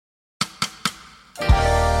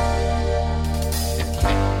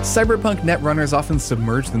Cyberpunk netrunners often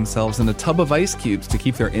submerge themselves in a tub of ice cubes to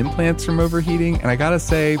keep their implants from overheating, and I gotta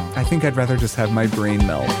say, I think I'd rather just have my brain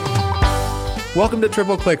melt. Welcome to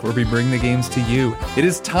Triple Click, where we bring the games to you. It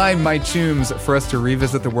is time, my chooms, for us to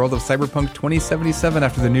revisit the world of Cyberpunk 2077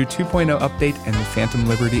 after the new 2.0 update and the Phantom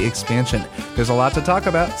Liberty expansion. There's a lot to talk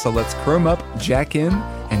about, so let's chrome up, jack in,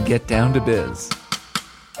 and get down to biz.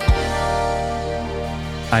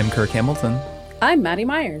 I'm Kirk Hamilton. I'm Maddie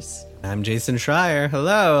Myers. I'm Jason Schreier.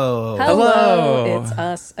 Hello. Hello. It's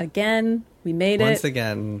us again. We made it. Once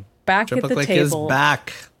again. Back Triple at the Click table. is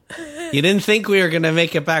back. You didn't think we were going to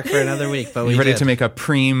make it back for another week, but we ready did. to make a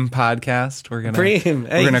preem podcast? We're gonna Hey,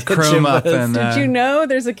 chrome up and. Did you know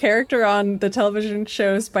there's a character on the television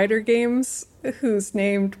show Spider Games who's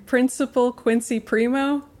named Principal Quincy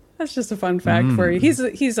Primo? That's just a fun fact for you.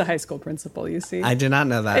 He's a high school principal, you see. I did not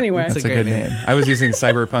know that. Anyway. That's a good name. I was using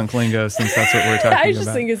cyberpunk lingo since that's what we're talking about. I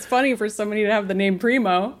just think it's funny for somebody to have the name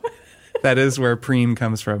Primo. That is where preem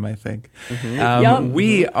comes from, I think. Yep.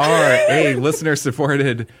 We are a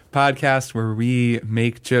listener-supported podcast where we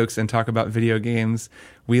make jokes and talk about video games.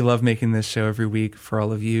 We love making this show every week for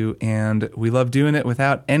all of you, and we love doing it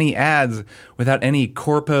without any ads, without any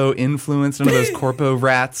corpo influence, none of those corpo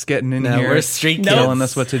rats getting in here. We're street telling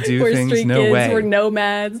kids. us what to do We're things. street No kids. way. We're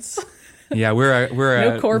nomads. Yeah, we're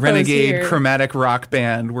No a corpos renegade here. chromatic rock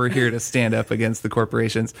band. We're here to stand up against the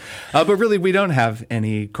corporations. But really, we don't have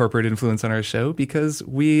any corporate influence on our show because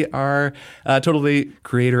we are a totally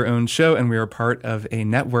creator-owned show, and we are part of a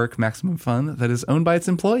network, Maximum Fun, that is owned by its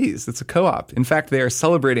employees. It's a co-op. In fact, they are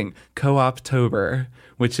celebrating Co-Optober,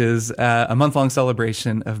 which is a month-long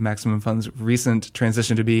celebration of Maximum Fun's recent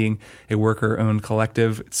transition to being a worker-owned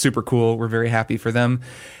collective. It's super cool. We're very happy for them.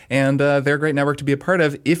 And they're a great network to be a part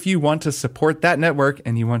of. If you want to support that network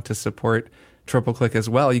and you want to support Triple Click as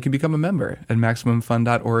well, you can become a member at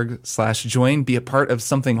MaximumFun.org/join. Be a part of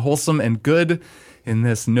something wholesome and good in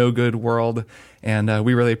this no-good world. And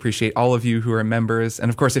we really appreciate all of you who are members. And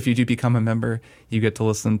of course, if you do become a member, you get to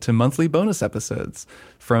listen to monthly bonus episodes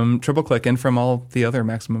from Triple Click and from all the other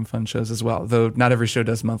Maximum Fun shows as well, though not every show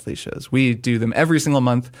does monthly shows. We do them every single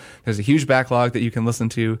month. There's a huge backlog that you can listen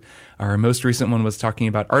to. Our most recent one was talking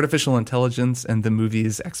about artificial intelligence and the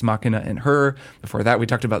movies Ex Machina and Her. Before that, we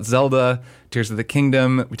talked about Zelda, Tears of the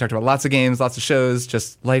Kingdom. We talked about lots of games, lots of shows,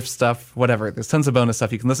 just life stuff, whatever. There's tons of bonus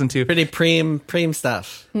stuff you can listen to. Pretty preem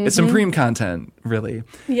stuff. It's some preem content, really.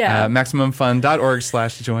 Yeah.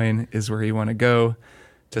 MaximumFun.org/join is where you want to go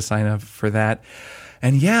to sign up for that.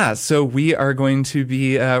 And yeah, so we are going to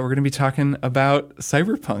be talking about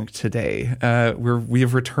Cyberpunk today. We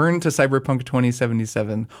have returned to Cyberpunk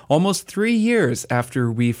 2077 almost 3 years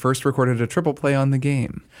after we first recorded a triple play on the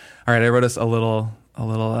game. All right, I wrote us a little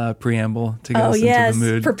preamble to get us into the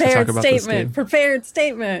mood to talk about this game. Prepared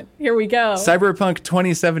statement. Here we go. Cyberpunk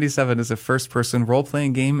 2077 is a first-person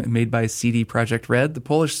role-playing game made by CD Projekt Red, the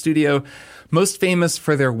Polish studio most famous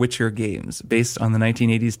for their Witcher games, based on the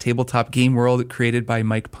 1980s tabletop game world created by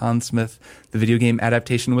Mike Pondsmith. The video game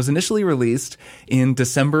adaptation was initially released in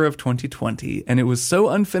December of 2020, and it was so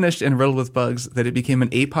unfinished and riddled with bugs that it became an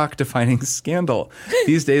epoch-defining scandal.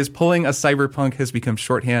 These days, pulling a Cyberpunk has become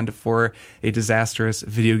shorthand for a disastrous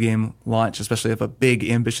video game launch, especially of a big,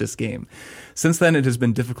 ambitious game. Since then, it has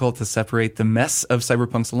been difficult to separate the mess of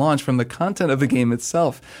Cyberpunk's launch from the content of the game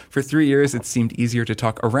itself. For 3 years, it seemed easier to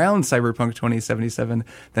talk around Cyberpunk 2077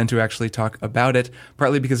 than to actually talk about it,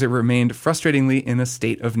 partly because it remained frustratingly in a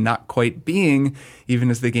state of not quite being, even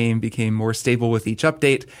as the game became more stable with each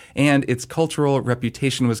update, and its cultural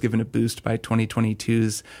reputation was given a boost by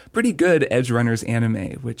 2022's pretty good Edge Runners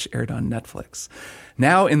anime, which aired on Netflix.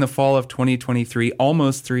 Now, in the fall of 2023,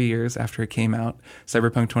 almost 3 years after it came out,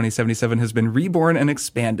 Cyberpunk 2077 has been reborn and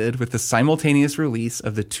expanded with the simultaneous release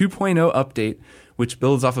of the 2.0 update, which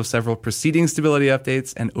builds off of several preceding stability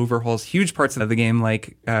updates and overhauls huge parts of the game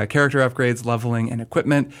like character upgrades, leveling, and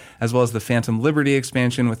equipment, as well as the Phantom Liberty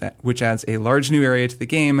expansion, which adds a large new area to the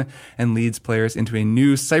game and leads players into a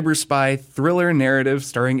new cyber spy thriller narrative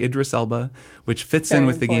starring Idris Elba, which fits in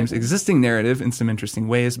with the game's existing narrative in some interesting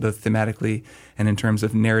ways, both thematically and in terms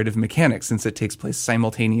of narrative mechanics, since it takes place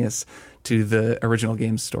simultaneous to the original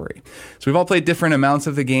game's story. So we've all played different amounts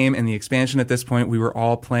of the game and the expansion at this point. We were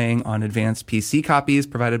all playing on advanced PC copies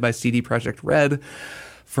provided by CD Projekt Red.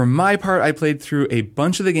 For my part, I played through a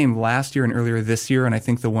bunch of the game last year and earlier this year, and I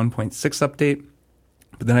think the 1.6 update.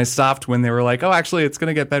 But then I stopped when they were like, oh, actually, it's going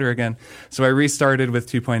to get better again. So I restarted with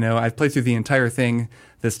 2.0. I've played through the entire thing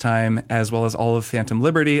this time, as well as all of Phantom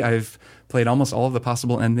Liberty. I've played almost all of the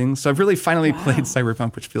possible endings. So I've really finally played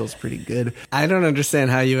Cyberpunk, which feels pretty good. I don't understand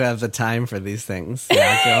how you have the time for these things.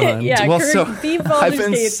 Yeah, go on. Yeah, Well, Kurt so beat I've Baldur's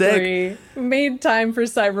been Gate sick. 3, made time for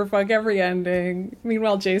Cyberpunk, every ending.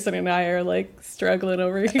 Meanwhile, Jason and I are like struggling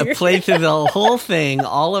over here. Played through the whole thing,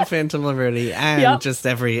 all of Phantom Liberty, and just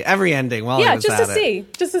every ending while I was just at to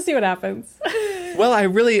it. just to see what happens. Well,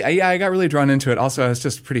 I got really drawn into it. Also, I was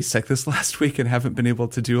just pretty sick this last week and haven't been able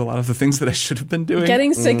to do a lot of the things that I should have been doing.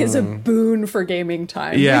 Getting sick is a boon for gaming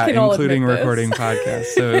time. Yeah, we can all including admit this. recording podcasts.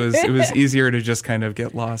 So it was easier to just kind of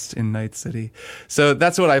get lost in Night City. So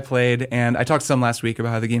that's what I played, and I talked some last week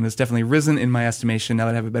about how the game has definitely risen in my estimation now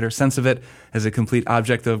that I have a better sense of it as a complete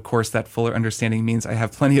object. Though, of course, that fuller understanding means I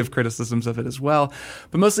have plenty of criticisms of it as well.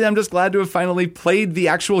 But mostly, I'm just glad to have finally played the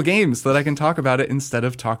actual game so that I can talk about it instead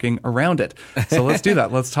of talking around it. So let's do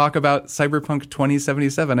that. Let's talk about Cyberpunk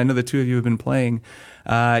 2077. I know the two of you have been playing.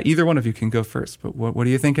 Either one of you can go first, but what are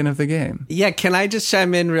you thinking of the game? Yeah, can I just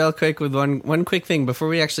chime in real quick with one quick thing before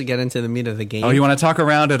we actually get into the meat of the game? Oh, you want to talk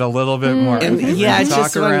around it a little bit more? And yeah,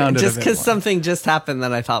 just because because something just happened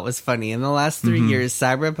that I thought was funny. In the last 3 years,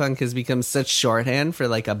 Cyberpunk has become such shorthand for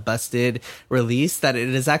like a busted release that it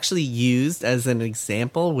is actually used as an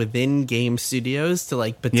example within game studios to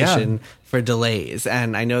like petition for delays.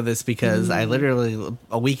 And I know this because I literally,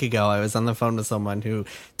 a week ago, I was on the phone with someone who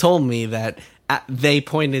told me that they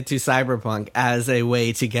pointed to Cyberpunk as a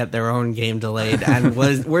way to get their own game delayed and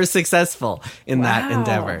were successful in that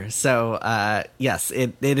endeavor. So, yes,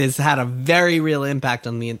 it has had a very real impact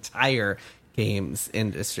on the entire games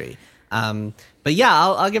industry. But yeah,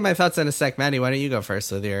 I'll give my thoughts in a sec. Maddie, why don't you go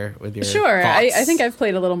first with your Sure. thoughts? I think I've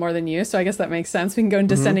played a little more than you, so I guess that makes sense. We can go in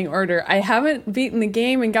descending order. I haven't beaten the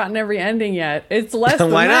game and gotten every ending yet. It's less than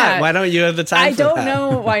Why that. not? Why don't you have the time I for don't that?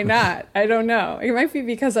 know why not. I don't know. It might be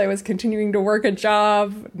because I was continuing to work a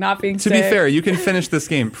job, not being To sick. be fair, you can finish this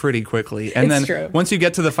game pretty quickly. And It's then true. once you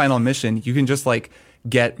get to the final mission, you can just like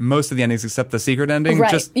get most of the endings except the secret ending. Right.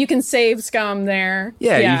 Just You can save scum there. you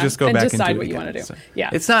just go and back decide and do what it you again. want to do. So Yeah.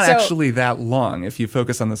 it's not So- actually that long if you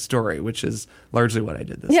focus on the story, which is largely what I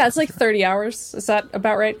did this Yeah, time. it's like 30 hours. Is that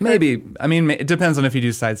about right? Kurt? Maybe. I mean, it depends on if you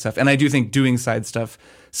do side stuff. And I do think doing side stuff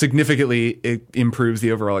significantly it improves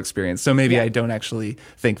the overall experience. So maybe I don't actually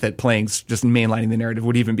think that playing just mainlining the narrative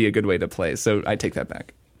would even be a good way to play. So I take that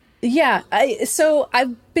back. Yeah, so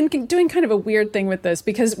I've been doing kind of a weird thing with this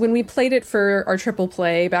because when we played it for our triple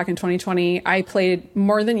play back in 2020, I played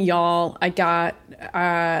more than y'all. I got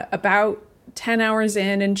about 10 hours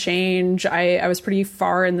in and change. I was pretty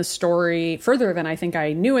far in the story, further than I think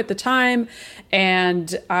I knew at the time.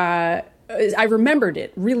 And I remembered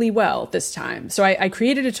it really well this time. So I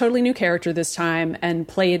created a totally new character this time and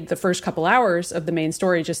played the first couple hours of the main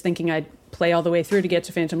story just thinking I'd play all the way through to get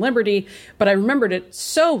to Phantom Liberty. But I remembered it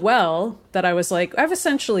so well that I was like, I've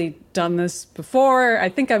essentially done this before. I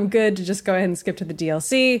think I'm good to just go ahead and skip to the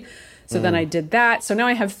DLC. So then I did that. So now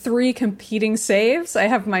I have 3 competing saves. I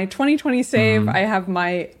have my 2020 save. I have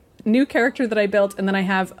my new character that I built, and then I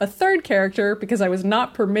have a third character because I was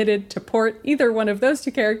not permitted to port either one of those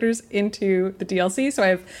 2 characters into the DLC. So I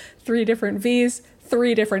have 3 different Vs,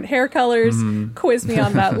 3 different hair colors. Quiz me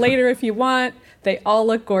on that later if you want. They all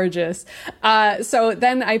look gorgeous. So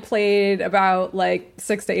then I played about like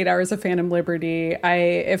 6 to 8 hours of Phantom Liberty.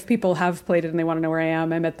 If people have played it and they want to know where I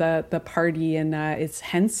am, I'm at the party, and it's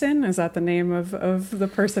Henson. Is that the name of the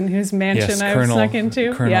person whose mansion I've snuck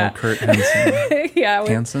into? Colonel Kurt Henson. Yeah,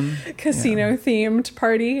 Hanson? casino themed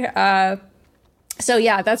party. So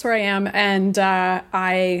yeah, that's where I am, and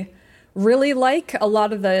I really like a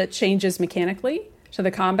lot of the changes mechanically to the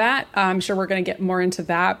combat. I'm sure we're going to get more into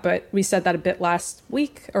that, but we said that a bit last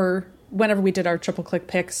week or whenever we did our triple click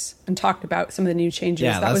picks and talked about some of the new changes.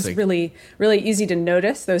 Yeah, that was really, really easy to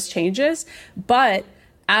notice those changes. But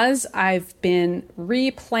as I've been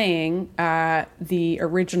replaying the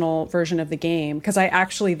original version of the game, because I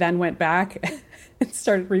actually then went back and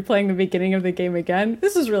started replaying the beginning of the game again.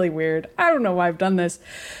 This is really weird. I don't know why I've done this,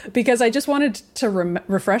 because I just wanted to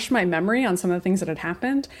refresh my memory on some of the things that had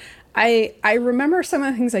happened. I remember some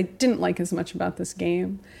of the things I didn't like as much about this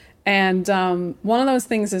game. And one of those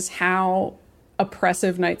things is how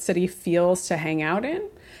oppressive Night City feels to hang out in.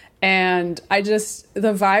 And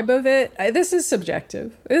the vibe of it, this is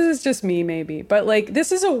subjective. This is just me maybe. But like,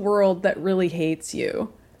 this is a world that really hates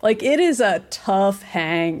you. Like, it is a tough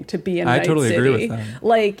hang to be in Night City. I totally agree with that.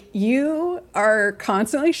 Like, you are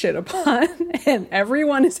constantly shit upon and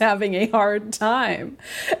everyone is having a hard time.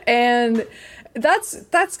 And that's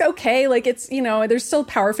okay. Like, it's, there's still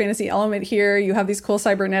power fantasy element here. You have these cool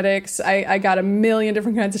cybernetics. I got a million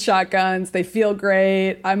different kinds of shotguns. They feel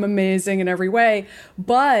great. I'm amazing in every way.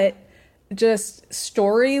 But just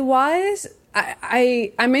story-wise,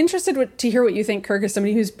 I'm interested to hear what you think, Kirk, as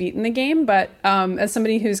somebody who's beaten the game, but as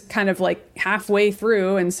somebody who's kind of like halfway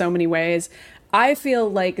through in so many ways, I feel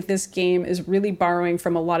like this game is really borrowing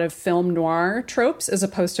from a lot of film noir tropes as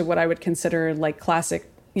opposed to what I would consider like classic,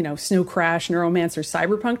 Snow Crash, Neuromancer,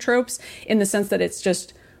 Cyberpunk tropes, in the sense that it's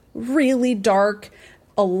just really dark,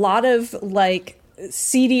 a lot of like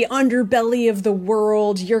seedy underbelly of the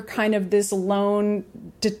world. You're kind of this lone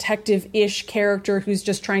detective-ish character who's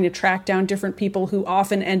just trying to track down different people who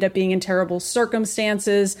often end up being in terrible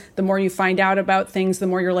circumstances. The more you find out about things, the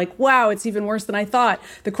more you're like, wow, it's even worse than I thought.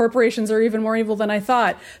 The corporations are even more evil than I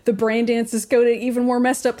thought. The brain dances go to even more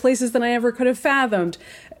messed up places than I ever could have fathomed.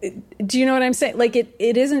 Do you know what I'm saying? Like, it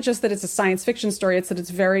isn't just that it's a science fiction story, it's that it's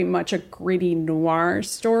very much a gritty noir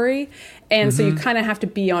story. And so you kind of have to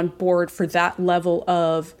be on board for that level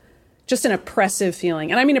of just an oppressive feeling.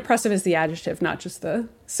 And I mean oppressive is the adjective, not just the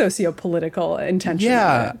socio-political intention.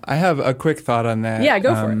 Yeah, I have a quick thought on that. Yeah,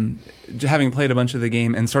 go for it. Having played a bunch of the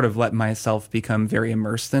game and sort of let myself become very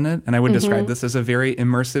immersed in it, and I would describe this as a very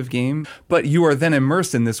immersive game, but you are then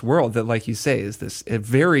immersed in this world that, like you say, is this a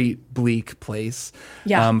very bleak place,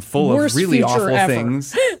 full of really awful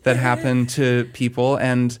things that happen to people,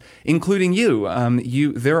 and including you.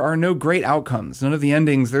 There are no great outcomes. None of the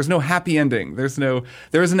endings. There's no happy ending. There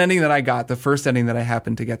was an ending that I got, the first ending that I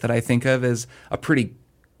happened to get, that I think of as a pretty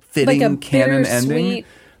fitting like canon ending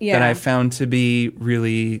that I found to be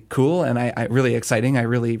really cool and I really exciting. I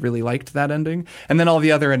really, really liked that ending. And then all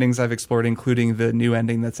the other endings I've explored, including the new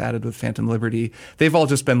ending that's added with Phantom Liberty, they've all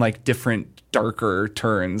just been like different, darker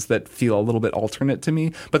turns that feel a little bit alternate to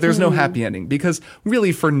me. But there's no happy ending, because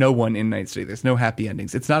really for no one in Night City, there's no happy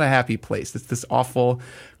endings. It's not a happy place. It's this awful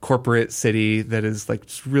corporate city that is like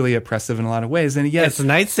just really oppressive in a lot of ways. And yet it's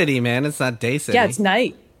Night City, man. It's not Day City. Yeah, it's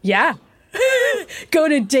night. Yeah. Go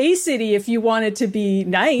to Day City if you want it to be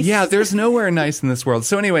nice. Yeah, there's nowhere nice in this world.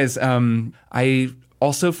 So anyways, I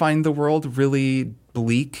also find the world really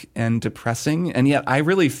bleak and depressing, and yet I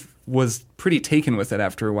really was pretty taken with it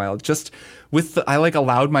after a while. Just with I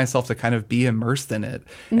allowed myself to kind of be immersed in it,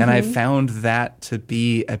 and I found that to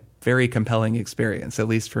be a very compelling experience, at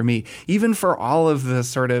least for me. Even for all of the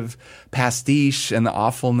sort of pastiche and the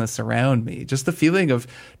awfulness around me, just the feeling of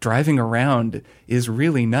driving around is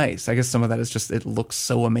really nice. I guess some of that is just it looks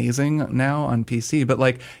so amazing now on PC, but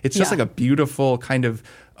like it's just like a beautiful kind of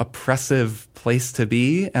oppressive place to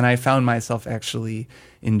be, and I found myself actually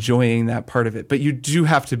enjoying that part of it. But you do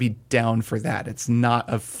have to be down for that. It's not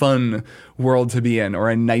a fun world to be in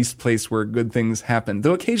or a nice place where good things happen,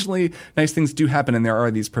 though occasionally nice things do happen and there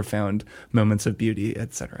are these profound moments of beauty,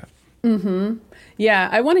 etc. Yeah,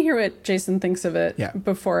 I want to hear what Jason thinks of it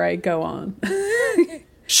before I go on.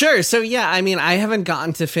 Sure. So, yeah, I mean, I haven't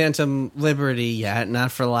gotten to Phantom Liberty yet,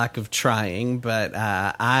 not for lack of trying, but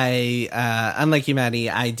unlike you, Maddie,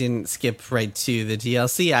 I didn't skip right to the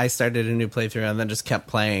DLC. I started a new playthrough and then just kept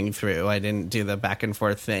playing through. I didn't do the back and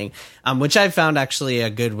forth thing, which I found actually a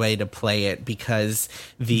good way to play it because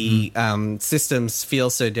the systems feel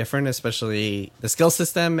so different, especially the skill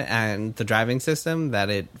system and the driving system, that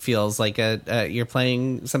it feels like you're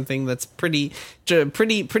playing something that's pretty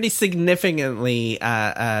significantly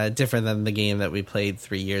different than the game that we played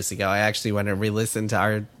 3 years ago. I actually went and re-listened to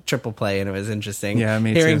our triple play, and it was interesting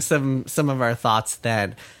hearing some of our thoughts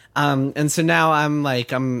then. And so now I'm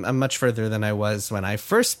much further than I was when I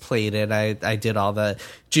first played it. I did all the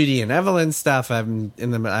Judy and Evelyn stuff. I'm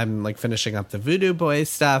like finishing up the Voodoo Boy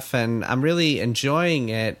stuff, and I'm really enjoying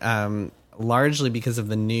it. Largely because of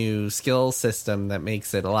the new skill system that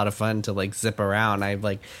makes it a lot of fun to like zip around. I've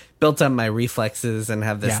like built up my reflexes and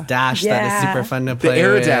have this dash that is super fun to play. The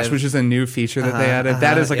air with. dash, which is a new feature that they added,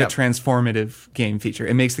 that is like a transformative game feature.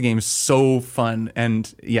 It makes the game so fun,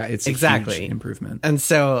 and it's a huge improvement. And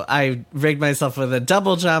so I rigged myself with a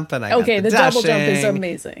double jump, and I got the double jump is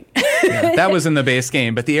amazing. That was in the base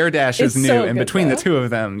game, but the air dash is new, and between the two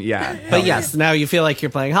of them, But yes, now you feel like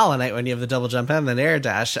you're playing Hollow Knight when you have the double jump and then air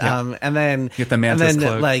dash, and then get the mantis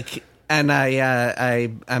cloak. And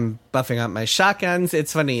I'm buffing up my shotguns.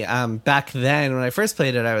 It's funny. Back then, when I first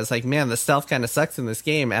played it, I was like, man, the stealth kind of sucks in this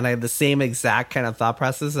game. And I had the same exact kind of thought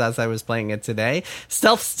process as I was playing it today.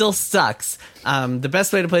 Stealth still sucks. The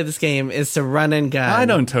best way to play this game is to run and gun. I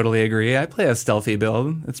don't totally agree. I play a stealthy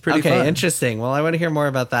build. It's pretty fun. Okay, interesting. Well, I want to hear more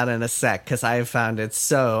about that in a sec, because I've found it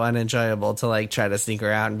so unenjoyable to like try to sneak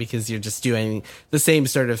around because you're just doing the same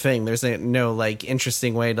sort of thing. There's no like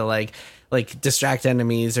interesting way to like like distract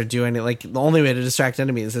enemies or do any, like the only way to distract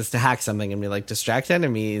enemies is to hack something and be like distract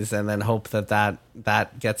enemies and then hope that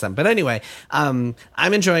gets them. But anyway, I'm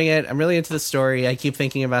enjoying it. I'm really into the story. I keep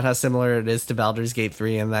thinking about how similar it is to Baldur's Gate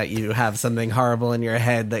 3 and that you have something horrible in your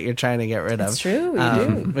head that you're trying to get rid of. That's true. You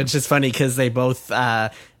do. Which is funny because they both,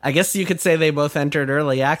 I guess you could say they both entered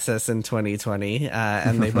early access in 2020,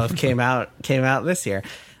 and they both came out this year.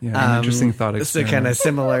 Yeah, interesting thought experiment. So kind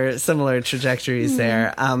of similar trajectories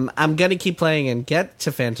there. I'm gonna keep playing and get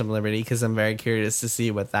to Phantom Liberty because I'm very curious to see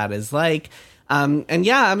what that is like. And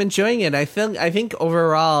yeah, I'm enjoying it. I think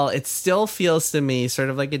overall it still feels to me sort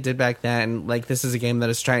of like it did back then. Like this is a game that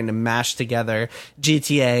is trying to mash together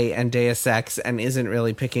GTA and Deus Ex and isn't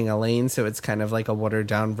really picking a lane. So it's kind of like a watered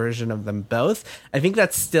down version of them both. I think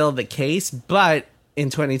that's still the case, but in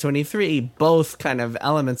 2023, both kind of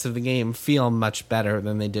elements of the game feel much better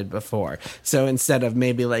than they did before. So instead of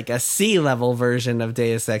maybe like a C level version of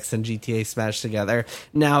Deus Ex and GTA smashed together,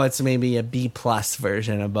 now it's maybe a B plus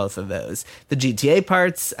version of both of those. The GTA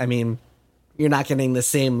parts, I mean, you're not getting the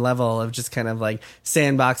same level of just kind of like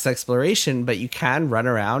sandbox exploration, but you can run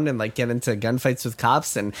around and like get into gunfights with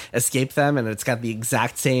cops and escape them. And it's got the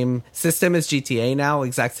exact same system as GTA now,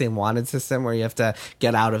 exact same wanted system where you have to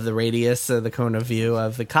get out of the radius of the cone of view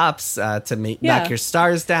of the cops to knock your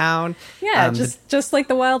stars down. Yeah, just like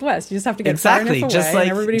the Wild West. You just have to get far enough away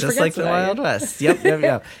and everybody forgets like the Wild West.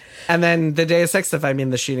 Yep. And then the Deus Ex stuff, I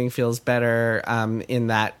mean, the shooting feels better in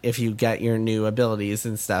that if you get your new abilities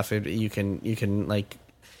and stuff, you can like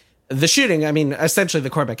the shooting. I mean, essentially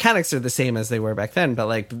the core mechanics are the same as they were back then, but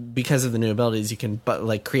like because of the new abilities, you can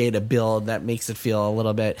like create a build that makes it feel a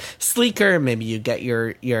little bit sleeker. Maybe you get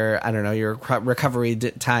your I don't know, your recovery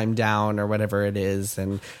time down or whatever it is,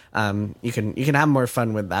 and you can have more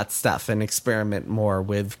fun with that stuff and experiment more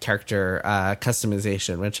with character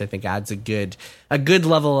customization, which I think adds a good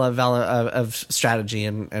level of strategy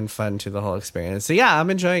and fun to the whole experience. So yeah, I'm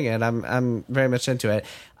enjoying it. I'm very much into it.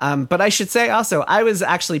 But I should say also, I was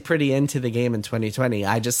actually pretty into the game in 2020.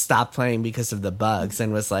 I just stopped playing because of the bugs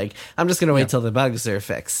and was like, I'm just going to wait till the bugs are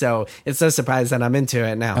fixed. So it's no surprise that I'm into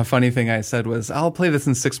it now. A funny thing I said was, I'll play this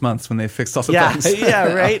in 6 months when they fixed all the bugs.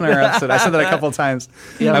 Yeah, right. On our episode. I said that a couple of times.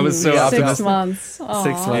 Yep. I was so optimistic. 6 months. Aww.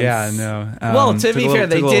 6 months. Yeah, no. Well, to be fair,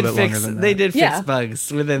 they did fix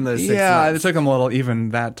bugs within those 6 months. Yeah, it took them a little. Even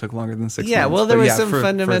that took longer than 6 months. Yeah, well, there were some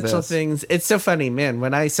fundamental things. It's so funny,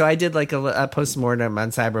 man. I did like a postmortem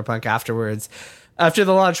on Cyberpunk afterwards, after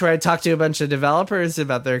the launch, where I talked to a bunch of developers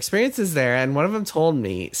about their experiences there, and one of them told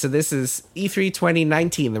me, so this is E3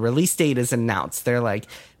 2019, the release date is announced. They're like,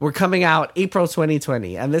 we're coming out April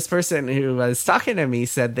 2020, and this person who was talking to me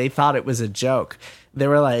said they thought it was a joke. They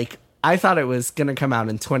were like, I thought it was going to come out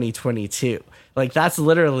in 2022. Like, that's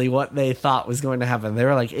literally what they thought was going to happen. They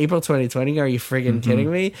were like, April 2020, are you friggin'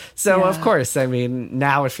 kidding me? So, of course, I mean,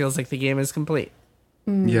 now it feels like the game is complete.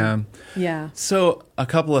 Yeah. So a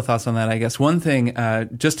couple of thoughts on that, I guess. One thing,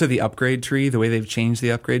 just to the upgrade tree, the way they've changed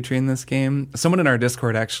the upgrade tree in this game, someone in our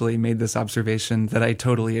Discord actually made this observation that I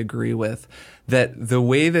totally agree with, that the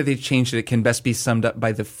way that they changed it can best be summed up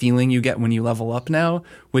by the feeling you get when you level up now,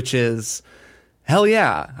 which is, hell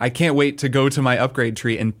yeah, I can't wait to go to my upgrade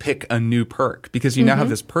tree and pick a new perk, because you now have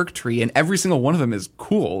this perk tree and every single one of them is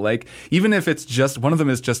cool. Like, even if it's just, one of them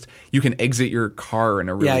is just, you can exit your car in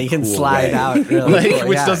a really you can cool slide way. out really like, cool.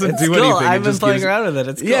 which doesn't do cool. anything. I've been playing around with it.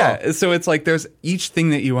 It's cool. Yeah, so it's like there's each thing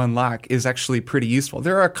that you unlock is actually pretty useful.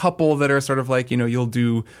 There are a couple that are sort of like, you'll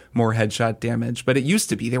do more headshot damage, but it used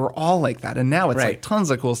to be they were all like that, and now it's like tons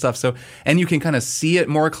of cool stuff. So, and you can kind of see it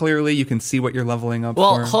more clearly. You can see what you're leveling up for.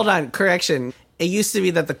 Well, hold on, correction. It used to be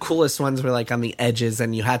that the coolest ones were like on the edges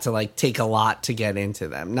and you had to like take a lot to get into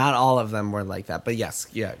them. Not all of them were like that, but yes,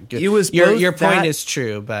 yeah. It was your point is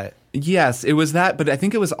true, but yes, it was that, but I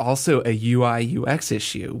think it was also a UI UX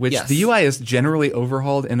issue, which the UI is generally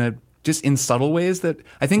overhauled just in subtle ways that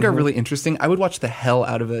I think are really interesting. I would watch the hell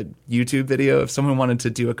out of a YouTube video if someone wanted to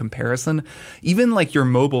do a comparison. Even like your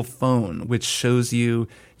mobile phone, which shows you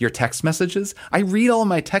your text messages. I read all of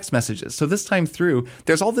my text messages. So this time through,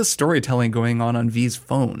 there's all this storytelling going on V's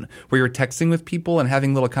phone where you're texting with people and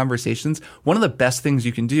having little conversations. One of the best things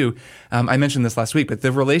you can do, I mentioned this last week, but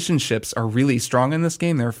the relationships are really strong in this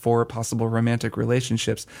game. There are 4 possible romantic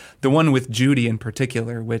relationships. The one with Judy in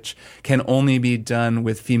particular, which can only be done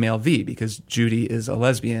with female V because Judy is a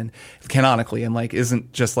lesbian canonically and like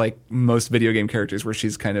isn't just like most video game characters where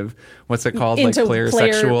she's kind of, what's it called? Like player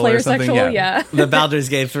sexual or something? Yeah. The Baldur's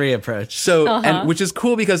Gate three approach. So, and which is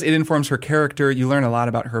cool because it informs her character. You learn a lot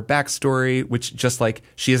about her backstory, which just like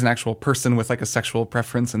she is an actual person with like a sexual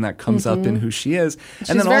preference, and that comes up in who she is. She's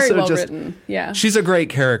and then very also well just written. Yeah. she's a great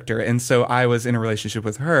character, and so I was in a relationship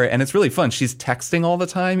with her, and it's really fun. She's texting all the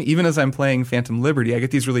time, even as I'm playing Phantom Liberty. I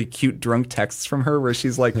get these really cute drunk texts from her where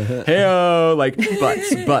she's like, "Heyo," like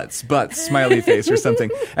butts, smiley face or something,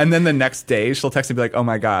 and then the next day she'll text me and be like, "Oh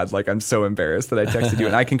my god, like I'm so embarrassed that I texted you,"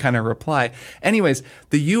 and I can kind of reply. Anyways,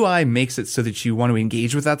 the UI makes it so that you want to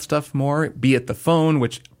engage with that stuff more, be it the phone,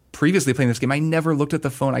 which previously playing this game, I never looked at the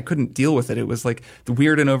phone. I couldn't deal with it. It was like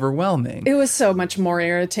weird and overwhelming. It was so much more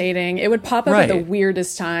irritating. It would pop up at the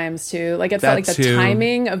weirdest times too. Like it felt like the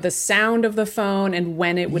timing of the sound of the phone and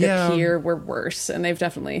when it would appear were worse. And they've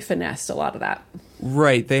definitely finessed a lot of that.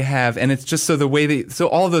 Right, they have. And it's just so the way so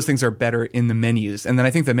all of those things are better in the menus. And then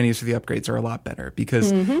I think the menus for the upgrades are a lot better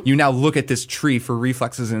because you now look at this tree for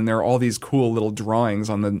reflexes and there are all these cool little drawings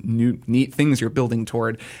on the new neat things you're building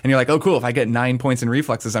toward. And you're like, oh, cool, if I get 9 points in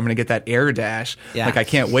reflexes, I'm going to get that air dash. Yeah. Like, I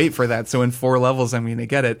can't wait for that. So in 4 levels, I'm going to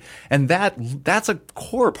get it. And that's a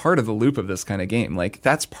core part of the loop of this kind of game. Like,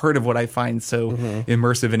 that's part of what I find so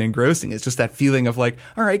immersive and engrossing. It's just that feeling of like,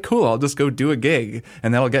 all right, cool, I'll just go do a gig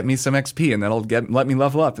and that'll get me some XP and that'll let me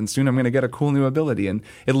level up, and soon I'm going to get a cool new ability, and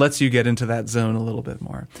it lets you get into that zone a little bit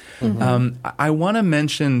more. I want to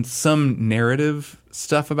mention some narrative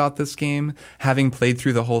stuff about this game, having played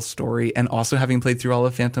through the whole story and also having played through all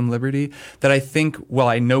of Phantom Liberty, that I think, well,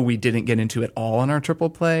 I know we didn't get into it all in our triple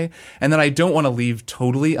play, and that I don't want to leave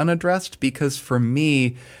totally unaddressed, because for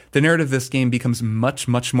me, the narrative of this game becomes much,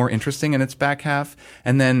 much more interesting in its back half,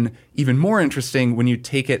 and then even more interesting when you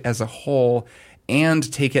take it as a whole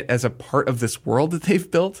and take it as a part of this world that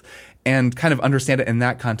they've built and kind of understand it in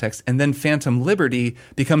that context. And then Phantom Liberty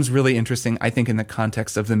becomes really interesting, I think, in the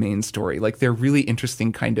context of the main story. Like, they're really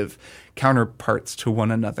interesting kind of counterparts to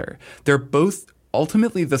one another. They're both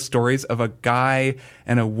ultimately the stories of a guy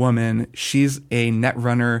and a woman. She's a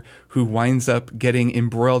netrunner who winds up getting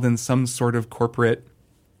embroiled in some sort of corporate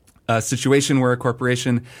situation where a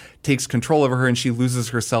corporation takes control over her and she loses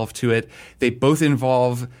herself to it. They both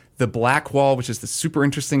involve the Black Wall, which is the super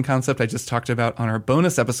interesting concept I just talked about on our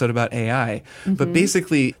bonus episode about AI. But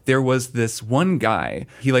basically, there was this one guy,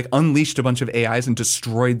 he like unleashed a bunch of AIs and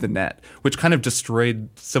destroyed the net, which kind of destroyed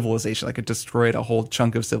civilization. Like, it destroyed a whole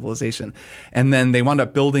chunk of civilization. And then they wound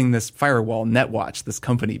up building this firewall. Netwatch, this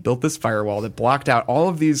company, built this firewall that blocked out all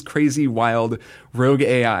of these crazy, wild, rogue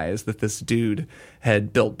AIs that this dude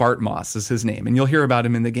had built. Bart Moss is his name, and you'll hear about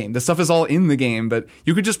him in the game. This stuff is all in the game, but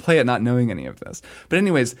you could just play it not knowing any of this. But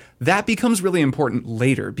anyways, that becomes really important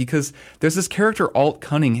later, because there's this character, Alt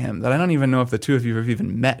Cunningham, that I don't even know if the two of you have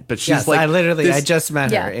even met, but she's like... I just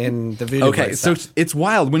met her in the video. Okay, so it's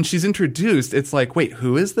wild. When she's introduced, it's like, wait,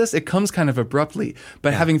 who is this? It comes kind of abruptly.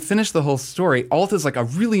 But having finished the whole story, Alt is like a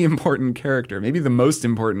really important character, maybe the most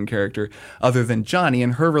important character other than Johnny,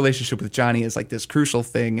 and her relationship with Johnny is like this crucial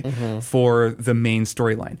thing for the main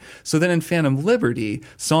storyline. So then in Phantom Liberty,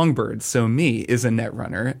 Songbird, so me, is a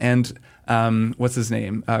netrunner, and what's his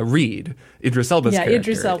name? Reed, Idris Elba's character. Yeah,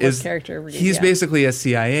 Idris Elba's character, Reed. He's basically a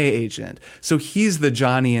CIA agent. So he's the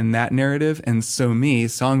Johnny in that narrative, and so me,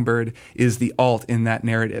 Songbird, is the Alt in that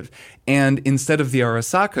narrative. And instead of the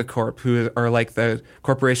Arasaka Corp, who are like the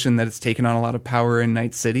corporation that has taken on a lot of power in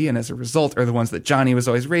Night City, and as a result are the ones that Johnny was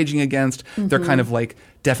always raging against, they're kind of like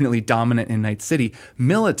definitely dominant in Night City.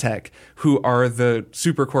 Militech, who are the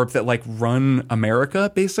supercorp that like run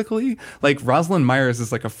America, basically. Like, Rosalind Myers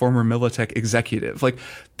is like a former Militech executive. Like,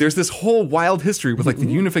 there's this whole wild history with like the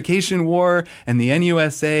Unification War and the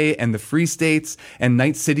NUSA and the Free States and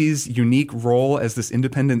Night City's unique role as this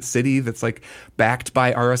independent city that's like backed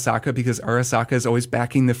by Arasaka, because Arasaka is always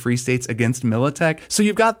backing the Free States against Militech. So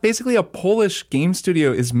you've got basically a Polish game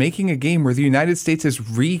studio is making a game where the United States is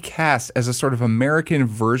recast as a sort of American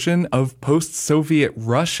version of post-Soviet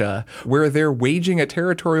Russia, where they're waging a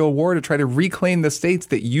territorial war to try to reclaim the states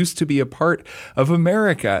that used to be a part of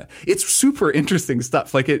America. It's super interesting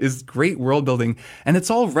stuff. Like, it is great world building, and it's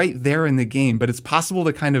all right there in the game, but it's possible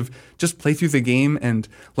to kind of just play through the game and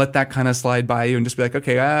let that kind of slide by you and just be like,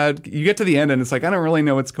 okay, you get to the end and it's like, I don't really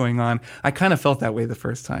know what's going on. I kind of felt that way the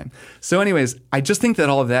first time. So anyways, I just think that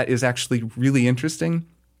all of that is actually really interesting.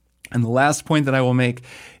 And the last point that I will make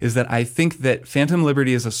is that I think that Phantom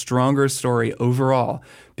Liberty is a stronger story overall,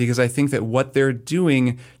 because I think that what they're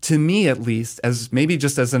doing, to me at least, as maybe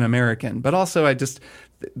just as an American, but also I just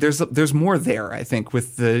there's more there, I think,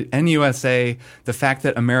 with the NUSA, the fact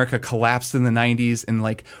that America collapsed in the 90s and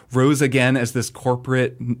like rose again as this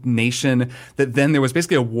corporate nation, that then there was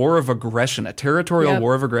basically a war of aggression, a territorial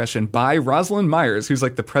war of aggression by Rosalind Myers, who's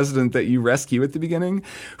like the president that you rescue at the beginning,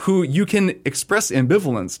 who you can express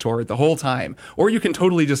ambivalence toward the whole time, or you can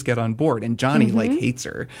totally just get on board. And Johnny like hates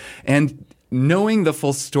her. And knowing the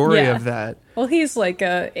full story of that. Well, he's like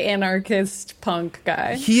a anarchist punk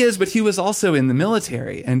guy. He is, but he was also in the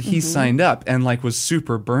military, and he signed up and like was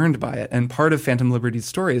super burned by it. And part of Phantom Liberty's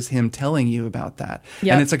story is him telling you about that.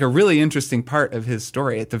 Yep. And it's like a really interesting part of his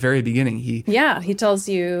story at the very beginning. He tells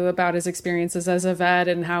you about his experiences as a vet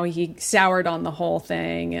and how he soured on the whole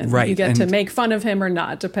thing. And you get to make fun of him or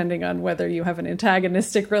not, depending on whether you have an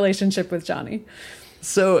antagonistic relationship with Johnny.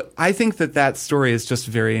 So I think that story is just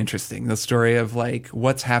very interesting. The story of like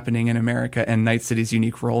what's happening in America and Night City's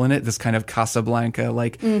unique role in it, this kind of Casablanca,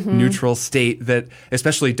 like neutral state that,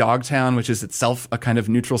 especially Dogtown, which is itself a kind of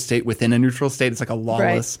neutral state within a neutral state. It's like a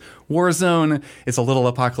lawless war zone. It's a little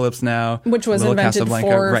Apocalypse Now. Which was invented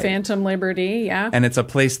for Phantom Liberty, And it's a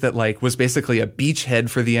place that like was basically a beachhead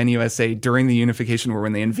for the NUSA during the Unification War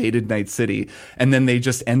when they invaded Night City. And then they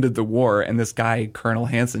just ended the war, and this guy, Colonel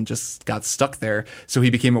Hanson, just got stuck there. So he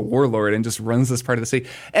became a warlord and just runs this part of the state.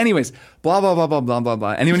 Anyways, blah, blah, blah, blah, blah, blah,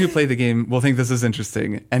 blah. Anyone who played the game will think this is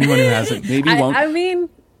interesting. Anyone who hasn't maybe won't. I mean,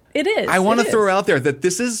 it is. I want to throw out there that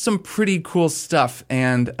this is some pretty cool stuff,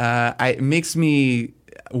 and it makes me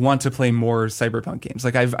want to play more Cyberpunk games.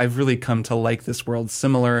 Like I've really come to like this world,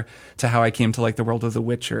 similar to how I came to like the world of The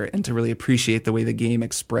Witcher, and to really appreciate the way the game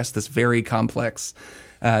expressed this very complex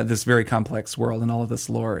world and all of this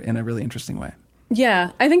lore in a really interesting way.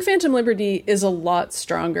 Yeah, I think Phantom Liberty is a lot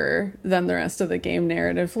stronger than the rest of the game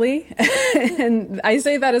narratively. And I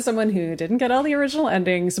say that as someone who didn't get all the original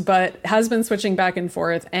endings, but has been switching back and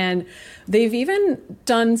forth. And they've even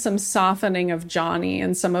done some softening of Johnny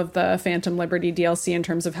in some of the Phantom Liberty DLC in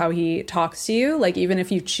terms of how he talks to you. Like, even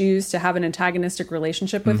if you choose to have an antagonistic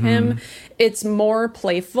relationship with him, it's more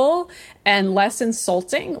playful and less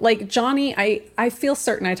insulting. Like Johnny, I feel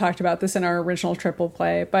certain I talked about this in our original triple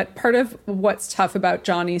play, but part of what's tough about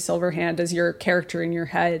Johnny Silverhand as your character in your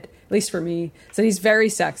head, at least for me, is that he's very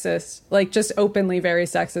sexist, like just openly very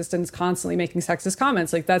sexist, and is constantly making sexist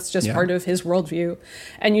comments. Like that's just part of his worldview.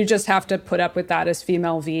 And you just have to put up with that as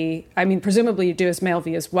female V. I mean, presumably you do as male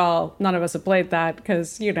V as well. None of us have played that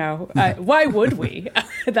because, why would we?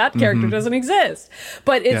 That character doesn't exist.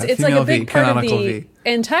 But it's like a big part of the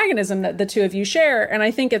antagonism that the two of you share. And I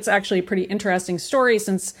think it's actually a pretty interesting story,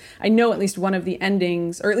 since I know at least one of the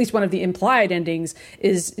endings, or at least one of the implied endings,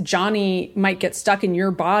 is Johnny might get stuck in your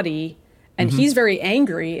body, and he's very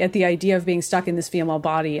angry at the idea of being stuck in this female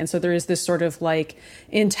body. And so there is this sort of like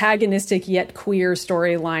antagonistic yet queer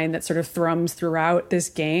storyline that sort of thrums throughout this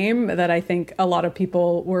game that I think a lot of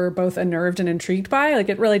people were both unnerved and intrigued by. Like,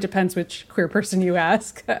 it really depends which queer person you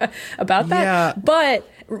ask about that. Yeah. But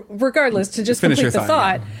regardless, to just complete the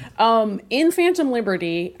thought, in Phantom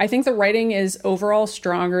Liberty, I think the writing is overall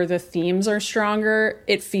stronger. The themes are stronger.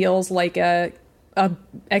 It feels like a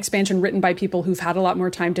expansion written by people who've had a lot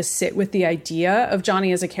more time to sit with the idea of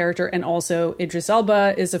Johnny as a character. And also Idris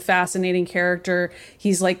Elba is a fascinating character.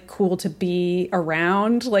 He's like cool to be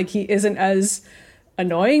around. Like, he isn't as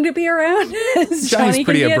annoying to be around as Johnny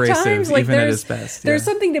pretty can be abrasive, at times. Like, even at his best. There's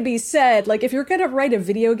something to be said. Like, if you're going to write a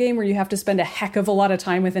video game where you have to spend a heck of a lot of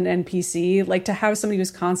time with an NPC, like, to have somebody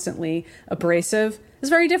who's constantly abrasive is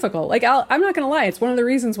very difficult. Like, I'm not going to lie. It's one of the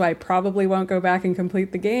reasons why I probably won't go back and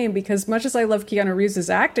complete the game, because much as I love Keanu Reeves'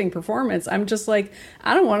 acting performance, I'm just like,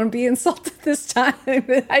 I don't want to be insulted this time.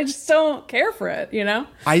 I just don't care for it,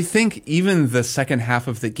 I think even the second half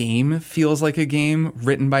of the game feels like a game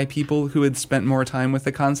written by people who had spent more time with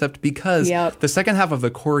the concept, because the second half of the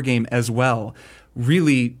core game as well,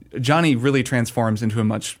 Johnny really transforms into a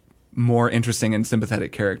much more interesting and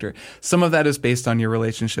sympathetic character. Some of that is based on your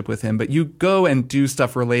relationship with him, but you go and do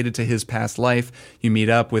stuff related to his past life. You meet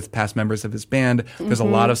up with past members of his band. There's a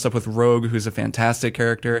lot of stuff with Rogue, who's a fantastic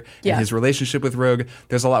character, and his relationship with Rogue.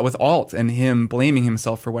 There's a lot with Alt and him blaming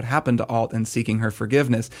himself for what happened to Alt and seeking her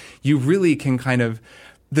forgiveness. You really can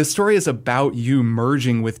the story is about you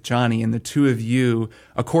merging with Johnny, and the two of you,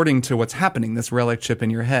 according to what's happening, this relic chip in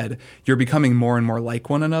your head, you're becoming more and more like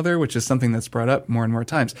one another, which is something that's brought up more and more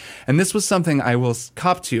times. And this was something I will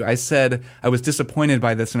cop to. I said I was disappointed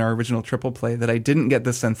by this in our original triple play, that I didn't get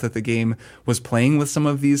the sense that the game was playing with some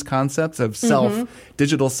of these concepts of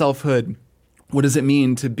digital selfhood, what does it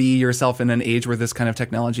mean to be yourself in an age where this kind of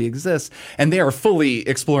technology exists? And they are fully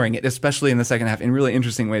exploring it, especially in the second half, in really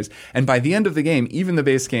interesting ways. And by the end of the game, even the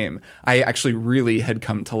base game, I actually really had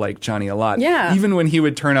come to like Johnny a lot. Yeah. Even when he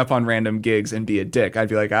would turn up on random gigs and be a dick, I'd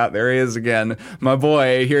be like, there he is again. My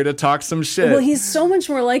boy, here to talk some shit. Well, he's so much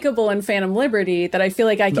more likable in Phantom Liberty that I feel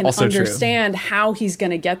like I can Also understand how he's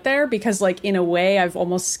going to get there, because like in a way I've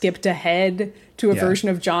almost skipped ahead to a version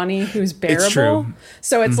of Johnny who's bearable. It's true.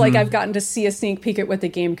 So it's like I've gotten to see a sneak peek at what the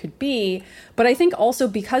game could be. But I think also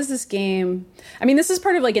because this game, I mean, this is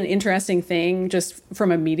part of like an interesting thing just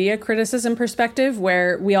from a media criticism perspective,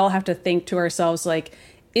 where we all have to think to ourselves, like,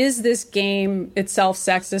 is this game itself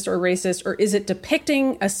sexist or racist, or is it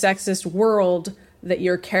depicting a sexist world that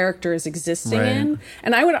your character is existing in?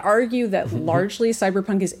 And I would argue that largely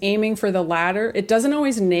Cyberpunk is aiming for the latter. It doesn't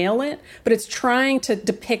always nail it, but it's trying to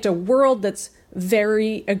depict a world that's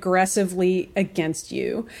very aggressively against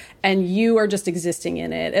you, and you are just existing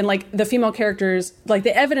in it. And like the female characters, like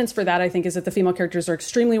the evidence for that, I think, is that the female characters are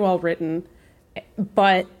extremely well written,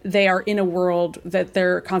 but they are in a world that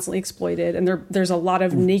they're constantly exploited, and there's a lot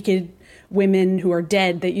of naked women who are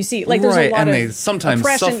dead that you see. Like there's a lot and of they sometimes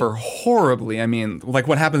oppression. suffer horribly. I mean, like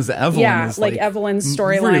what happens to Evelyn is like Evelyn's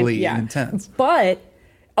storyline, really intense. But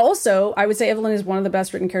also, I would say Evelyn is one of the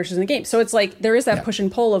best written characters in the game. So it's like there is that push and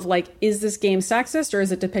pull of like, is this game sexist or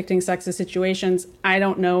is it depicting sexist situations? I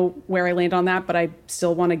don't know where I land on that, but I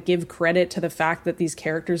still want to give credit to the fact that these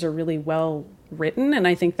characters are really well written, and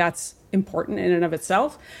I think that's important in and of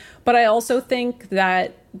itself. But I also think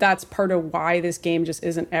that that's part of why this game just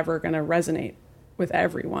isn't ever going to resonate with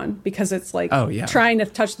everyone, because it's like trying to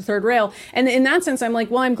touch the third rail. And in that sense, I'm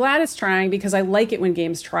like, well, I'm glad it's trying, because I like it when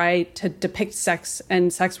games try to depict sex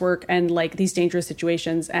and sex work and like these dangerous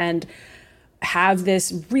situations and have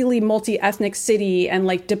this really multi-ethnic city and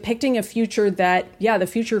like depicting a future that, the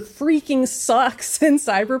future freaking sucks in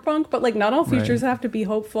Cyberpunk, but like not all futures have to be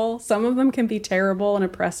hopeful. Some of them can be terrible and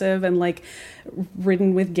oppressive and like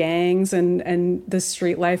ridden with gangs and the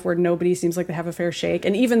street life where nobody seems like they have a fair shake.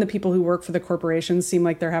 And even the people who work for the corporations seem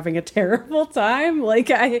like they're having a terrible time.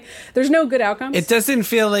 Like there's no good outcomes. It doesn't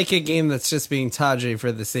feel like a game that's just being tawdry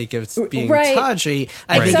for the sake of being tawdry.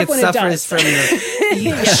 I think it suffers from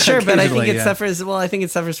the sure, but I think it suffers. Well, I think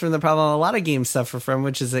it suffers from the problem a lot of games suffer from,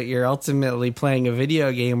 which is that you're ultimately playing a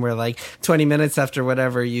video game where like 20 minutes after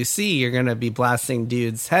whatever you see, you're going to be blasting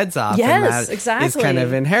dudes' heads off. Yes, and that exactly. is kind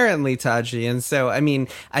of inherently tawdry. And so, I mean,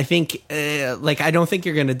 I think I don't think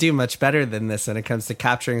you're going to do much better than this when it comes to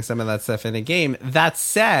capturing some of that stuff in a game. That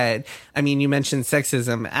said, I mean, you mentioned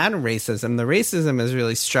sexism and racism. The racism has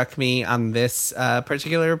really struck me on this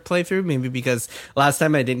particular playthrough, maybe because last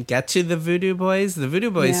time I didn't get to the Voodoo Boys. The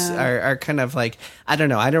Voodoo Boys are kind of like, I don't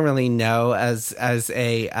know. I don't really know as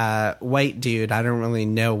a white dude. I don't really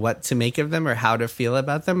know what to make of them or how to feel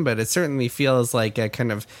about them, but it certainly feels like a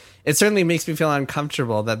kind of, it certainly makes me feel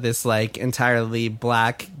uncomfortable that this like entirely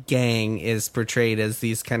black gang is portrayed as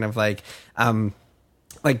these kind of like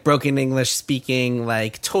broken English speaking,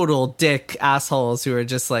 like total dick assholes who are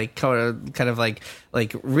just like kind of like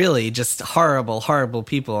really just horrible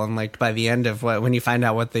people. And like by the end of when you find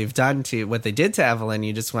out what they did to Evelyn,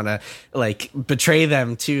 you just want to like betray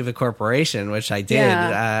them to the corporation, which I did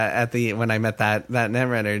when I met that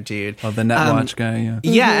Netrunner dude. Oh, the Netwatch guy.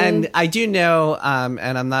 And I do know,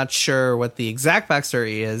 and I'm not sure what the exact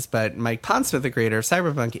backstory is, but Mike Pondsmith, the creator of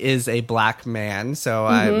Cyberpunk, is a black man. So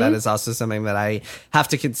that is also something that I have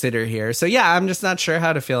to consider here. So yeah, I'm just not sure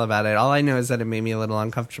how to feel about it. All I know is that it made me a little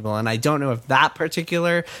uncomfortable, and I don't know if that particular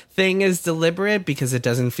thing is deliberate, because it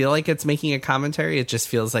doesn't feel like it's making a commentary. It just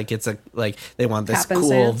feels like it's they want this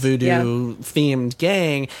cool voodoo themed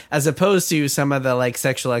gang, as opposed to some of the like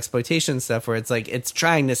sexual exploitation stuff where it's like it's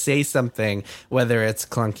trying to say something whether it's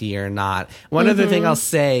clunky or not. One other thing I'll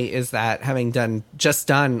say is that having done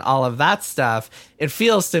all of that stuff, it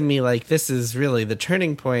feels to me like this is really the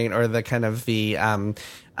turning point, or the kind of the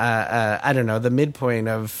I don't know, the midpoint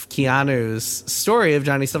of Keanu's story, of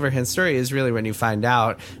Johnny Silverhand's story, is really when you find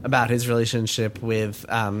out about his relationship with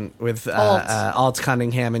Alt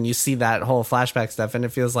Cunningham, and you see that whole flashback stuff, and it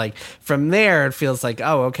feels like from there, it feels like,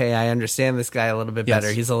 oh, okay, I understand this guy a little bit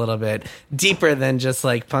better. He's a little bit deeper than just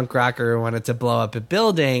like punk rocker who wanted to blow up a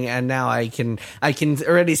building, and now I can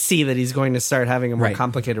already see that he's going to start having a more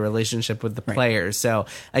complicated relationship with the players. So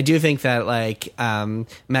I do think that, like,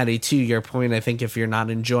 Maddie, to your point, I think if you're not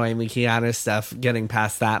enjoying the Keanu stuff, getting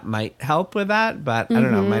past that might help with that, but I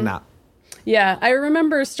don't know, might not. Yeah, I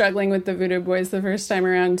remember struggling with the Voodoo Boys the first time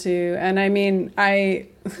around too. And I mean,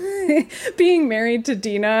 being married to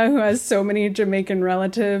Dina, who has so many Jamaican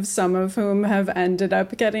relatives, some of whom have ended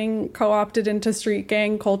up getting co-opted into street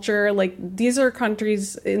gang culture. Like, these are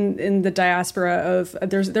countries in the diaspora of,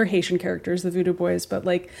 they're Haitian characters, the Voodoo Boys, but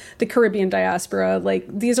like the Caribbean diaspora, like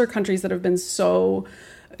these are countries that have been so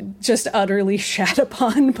just utterly shat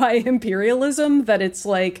upon by imperialism that it's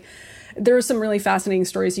like, there are some really fascinating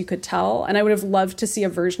stories you could tell. And I would have loved to see a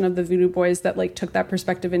version of the Voodoo Boys that like took that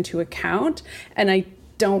perspective into account. And I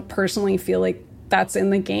don't personally feel like that's in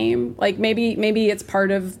the game. Like maybe it's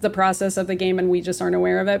part of the process of the game and we just aren't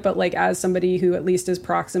aware of it. But like, as somebody who at least is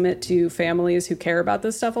proximate to families who care about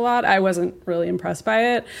this stuff a lot, I wasn't really impressed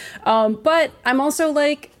by it. But I'm also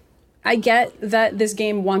like, I get that this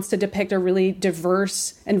game wants to depict a really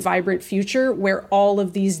diverse and vibrant future where all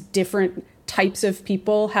of these different types of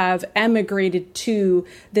people have emigrated to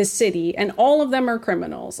this city and all of them are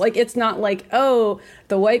criminals. Like, it's not like, oh,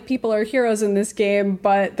 the white people are heroes in this game,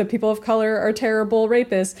 but the people of color are terrible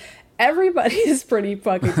rapists. Everybody is pretty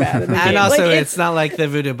fucking bad in the game. And also, like, it's not like the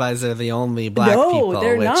Voodoo Boys are the only black people. No,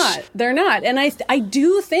 they're not. They're not. And I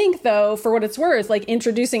do think, though, for what it's worth, like,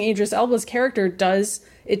 introducing Idris Elba's character does,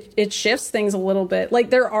 it shifts things a little bit. Like,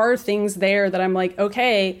 there are things there that I'm like,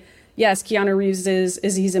 okay, yes, Keanu Reeves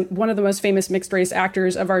he's one of the most famous mixed race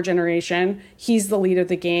actors of our generation. He's the lead of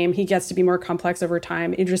the game. He gets to be more complex over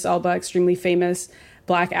time. Idris Elba, extremely famous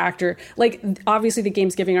black actor. Like, obviously the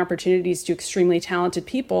game's giving opportunities to extremely talented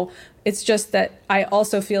people. It's just that I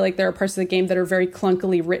also feel like there are parts of the game that are very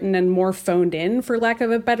clunkily written and more phoned in, for lack of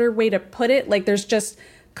a better way to put it. Like, there's just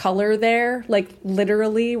color there, like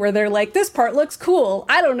literally, where they're like, this part looks cool,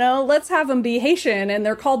 I don't know, let's have them be Haitian and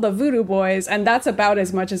they're called the Voodoo Boys, and that's about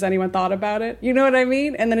as much as anyone thought about it, you know what I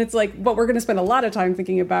mean? And then it's like, but we're going to spend a lot of time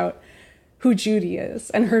thinking about who Judy is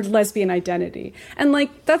and her lesbian identity, and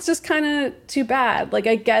like, that's just kind of too bad. Like,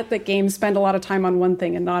 I get that games spend a lot of time on one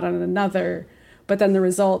thing and not on another, but then the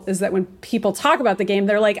result is that when people talk about the game,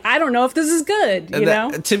 they're like, I don't know if this is good, you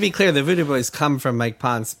know? To be clear, the Voodoo Boys come from Mike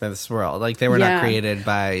Pondsmith's world. Like, they were not created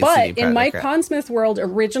by But CD in Mike Projekt. Pondsmith's world,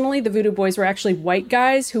 originally, the Voodoo Boys were actually white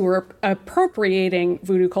guys who were appropriating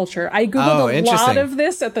voodoo culture. I Googled a lot of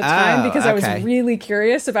this at the time because I was really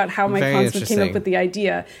curious about how Mike Pondsmith came up with the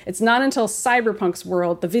idea. It's not until Cyberpunk's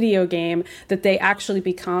world, the video game, that they actually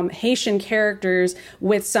become Haitian characters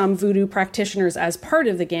with some voodoo practitioners as part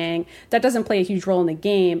of the gang. That doesn't play a huge role in the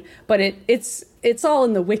game, but it's all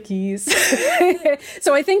in the wikis.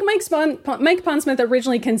 So I think Mike Pondsmith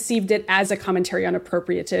originally conceived it as a commentary on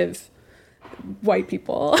appropriative white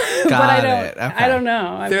people. But I don't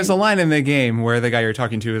know. There's a line in the game where the guy you're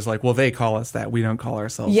talking to is like, well, they call us that, we don't call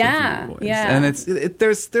ourselves the Voodoo Boys. And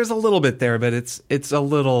there's a little bit there, but it's a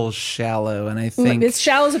little shallow, and I think it's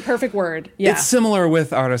shallow is a perfect word. Yeah, it's similar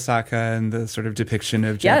with Arasaka and the sort of depiction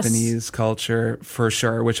of Japanese culture, for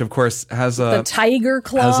sure, which of course has the tiger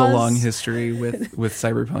claws, has a long history with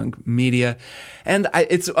cyberpunk media. And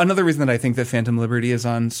it's another reason that I think that Phantom Liberty is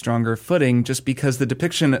on stronger footing, just because the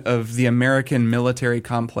depiction of the American military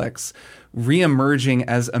complex reemerging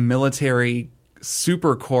as a military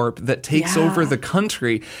supercorp that takes over the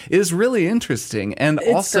country is really interesting. And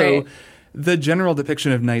it's also great. The general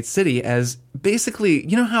depiction of Night City as basically,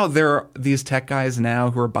 you know how there are these tech guys now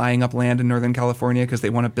who are buying up land in Northern California because they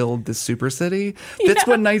want to build this super city? That's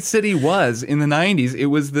what Night City was in the 90s. It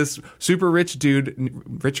was this super rich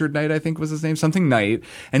dude, Richard Knight, I think was his name, something Knight,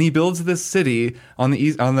 and he builds this city on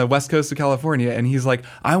the west coast of California, and he's like,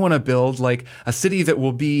 I want to build like a city that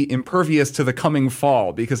will be impervious to the coming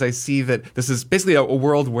fall, because I see that this is basically a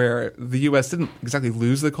world where the U.S. didn't exactly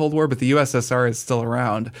lose the Cold War, but the USSR is still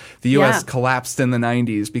around. The U.S. collapsed in the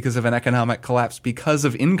 90s because of an economic collapse, because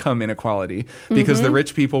of income inequality, because the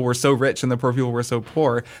rich people were so rich and the poor people were so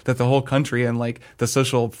poor that the whole country and like the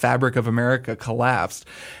social fabric of America collapsed.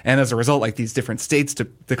 And as a result, like these different states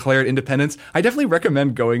declared independence. I definitely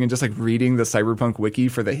recommend going and just like reading the Cyberpunk wiki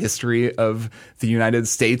for the history of the United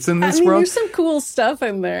States in this world. There's some cool stuff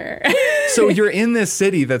in there. So you're in this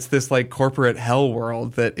city that's this like corporate hell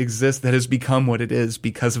world that exists, that has become what it is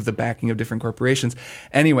because of the backing of different corporations.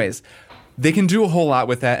 Anyways, they can do a whole lot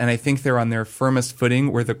with that, and I think they're on their firmest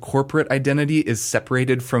footing where the corporate identity is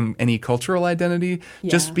separated from any cultural identity,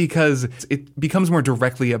 just because it becomes more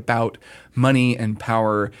directly about money and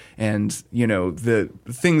power and, you know, the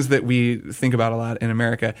things that we think about a lot in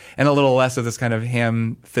America, and a little less of this kind of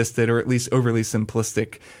ham-fisted or at least overly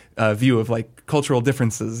simplistic view of like cultural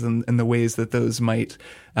differences and the ways that those might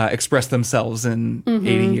express themselves in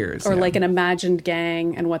 80 years. Or like an imagined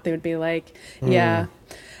gang and what they would be like. Yeah.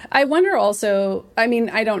 I wonder also, I mean,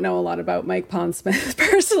 I don't know a lot about Mike Pondsmith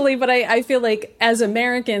personally, but I feel like as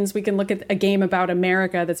Americans, we can look at a game about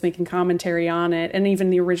America that's making commentary on it. And even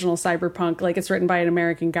the original Cyberpunk, like it's written by an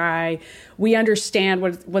American guy. We understand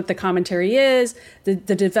what the commentary is. The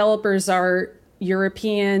developers are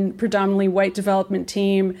European, predominantly white development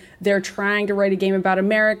team. They're trying to write a game about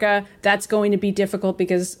America. That's going to be difficult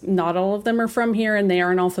because not all of them are from here and they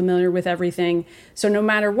aren't all familiar with everything. So no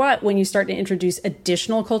matter what, when you start to introduce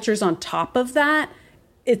additional cultures on top of that,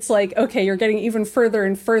 it's like, okay, you're getting even further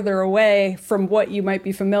and further away from what you might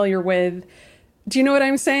be familiar with. Do you know what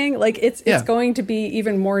I'm saying? Like it's going to be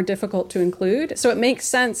even more difficult to include. So it makes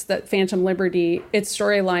sense that Phantom Liberty, its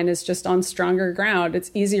storyline is just on stronger ground. It's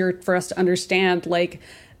easier for us to understand like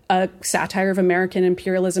a satire of American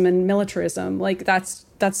imperialism and militarism. Like that's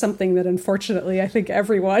something that unfortunately I think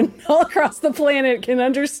everyone all across the planet can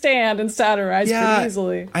understand and satirize pretty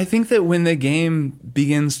easily. I think that when the game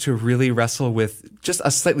begins to really wrestle with just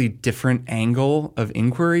a slightly different angle of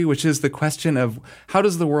inquiry, which is the question of how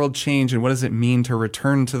does the world change and what does it mean to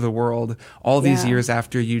return to the world all these years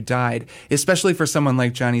after you died, especially for someone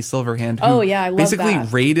like Johnny Silverhand, who I love basically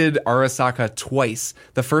that. raided Arasaka twice,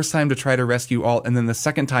 the first time to try to rescue Alt, and then the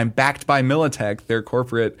second time backed by Militech, their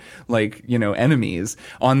corporate, enemies,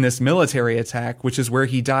 on this military attack, which is where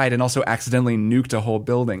he died and also accidentally nuked a whole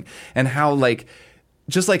building. And how,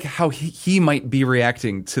 just like how he might be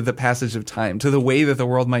reacting to the passage of time, to the way that the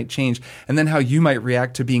world might change, and then how you might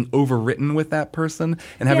react to being overwritten with that person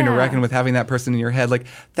and having to reckon with having that person in your head. Like,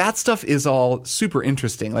 that stuff is all super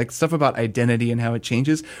interesting. Like, stuff about identity and how it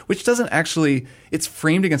changes, which doesn't actually, it's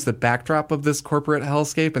framed against the backdrop of this corporate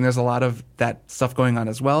hellscape, and there's a lot of that stuff going on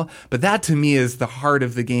as well. But that, to me, is the heart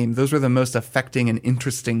of the game. Those were the most affecting and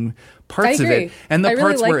interesting parts of it. And the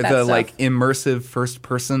parts where the immersive first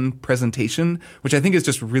person presentation, which I think is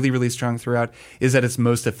just really, really strong throughout, is at its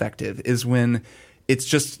most effective, is when it's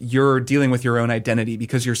just you're dealing with your own identity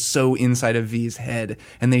because you're so inside of V's head.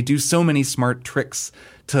 And they do so many smart tricks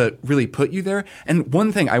to really put you there. And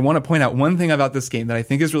one thing, I want to point out one thing about this game that I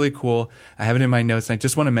think is really cool. I have it in my notes and I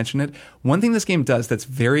just want to mention it. One thing this game does that's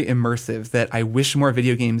very immersive that I wish more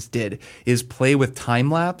video games did is play with time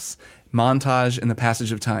lapse, montage, and the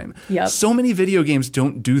passage of time. Yep. So many video games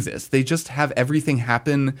don't do this. They just have everything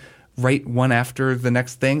happen right one after the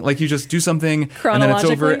next thing. Like, you just do something and then it's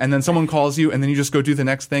over, and then someone calls you and then you just go do the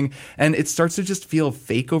next thing. And it starts to just feel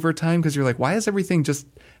fake over time because you're like, why is everything just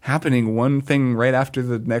happening one thing right after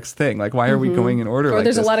the next thing? Like, why are we going in order? Or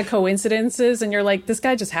there's this? A lot of coincidences and you're like, this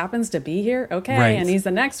guy just happens to be here. Okay. Right. And he's the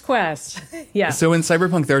next quest. Yeah. So in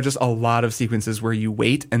Cyberpunk, there are just a lot of sequences where you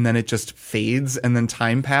wait and then it just fades and then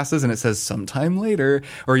time passes and it says sometime later,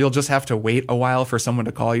 or you'll just have to wait a while for someone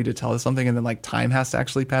to call you to tell us something. And then time has to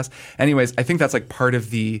actually pass. Anyways, I think that's part of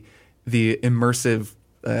the immersive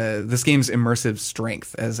this game's immersive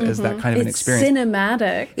strength as that kind of an experience.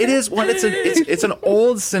 Cinematic. It is. Well, it's an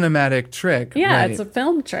old cinematic trick. Yeah, right? It's a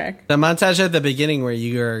film trick. The montage at the beginning where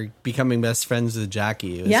you are becoming best friends with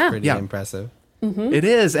Jackie is pretty impressive. Mm-hmm. It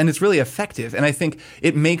is, and it's really effective. And I think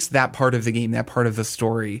it makes that part of the game, that part of the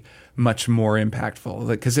story, much more impactful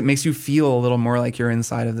because it makes you feel a little more like you're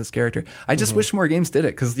inside of this character. I just wish more games did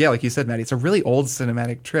it because, like you said, Maddie, it's a really old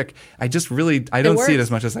cinematic trick. I don't see it as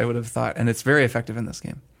much as I would have thought, and it's very effective in this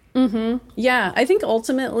game. Mm-hmm. Yeah, I think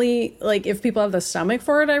ultimately, if people have the stomach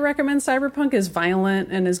for it, I recommend Cyberpunk. As violent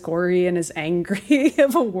and as gory and as angry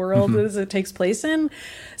of a world as it takes place in.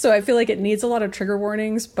 So I feel like it needs a lot of trigger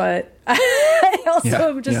warnings, but I also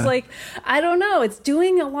am just I don't know. It's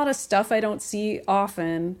doing a lot of stuff I don't see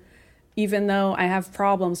often, even though I have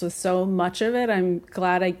problems with so much of it. I'm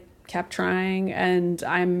glad I kept trying, and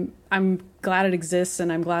I'm glad it exists,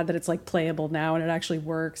 and I'm glad that it's playable now and it actually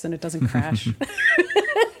works and it doesn't crash.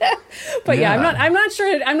 But I'm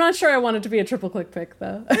not sure I want it to be a triple click pick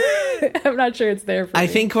though. I'm not sure it's there for me. I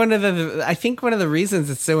think one of the reasons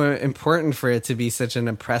it's so important for it to be such an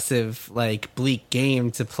oppressive, bleak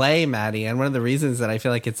game to play, Maddie, and one of the reasons that I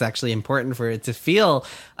feel like it's actually important for it to feel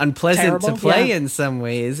unpleasant to play in some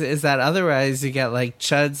ways is that otherwise you get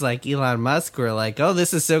chuds like Elon Musk who are like, oh,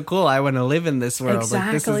 this is so cool, I want to live in this world.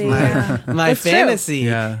 Exactly. This is my fantasy.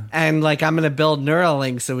 Yeah. And I'm going to build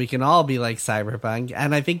Neuralink so we can all be like Cyberpunk.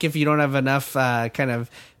 And I think if you don't have enough kind of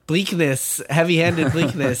bleakness, heavy-handed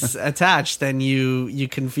bleakness attached, then you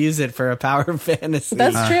confuse it for a power fantasy.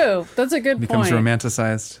 That's true. That's a good Becomes point.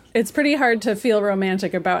 romanticized. It's pretty hard to feel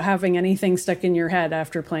romantic about having anything stuck in your head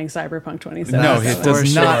after playing Cyberpunk 2077. No, it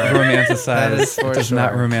does not romanticize. It does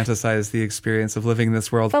not romanticize the experience of living in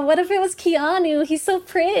this world. But what if it was Keanu? He's so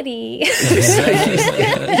pretty.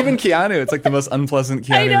 Even Keanu, it's like the most unpleasant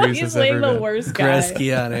Keanu I know, Reeves he's has ever like the been. worst guy. Gross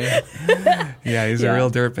Keanu. Yeah, he's a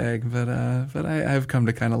real dirtbag, but I've come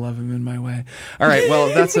to kind of love him in my way. All right, well,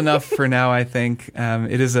 that's enough for now, I think.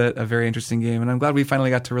 It is a very interesting game, and I'm glad we finally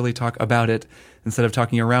got to really talk about it instead of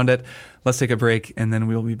talking around it. Let's take a break, and then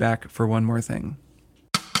we'll be back for one more thing.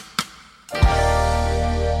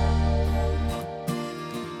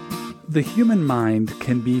 The human mind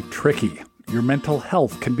can be tricky. Your mental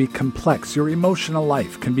health can be complex. Your emotional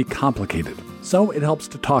life can be complicated. So it helps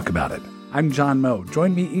to talk about it. I'm John Moe.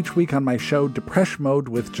 Join me each week on my show, Depression Mode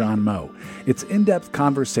with John Moe. It's in-depth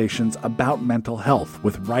conversations about mental health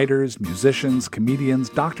with writers, musicians, comedians,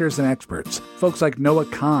 doctors, and experts. Folks like Noah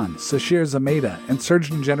Kahn, Sashir Zameda, and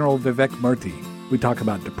Surgeon General Vivek Murthy. We talk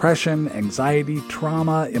about depression, anxiety,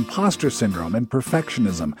 trauma, imposter syndrome, and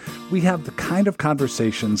perfectionism. We have the kind of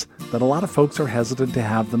conversations that a lot of folks are hesitant to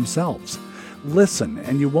have themselves. Listen,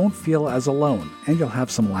 and you won't feel as alone, and you'll have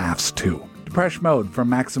some laughs, too. Depression Mode from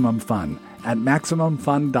Maximum Fun at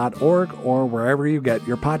MaximumFun.org or wherever you get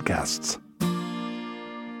your podcasts.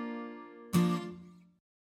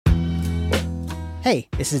 Hey,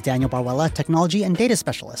 this is Daniel Barwella, Technology and Data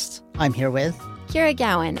Specialist. I'm here with Kira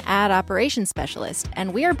Gowan, Ad Operations Specialist,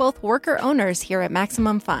 and we are both worker owners here at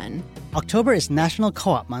Maximum Fun. October is National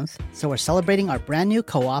Co-op Month, so we're celebrating our brand new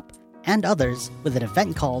co-op and others with an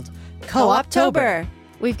event called Co-optober.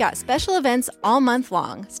 We've got special events all month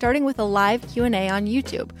long, starting with a live Q&A on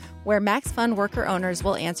YouTube, where Max Fun worker owners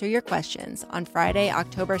will answer your questions on Friday,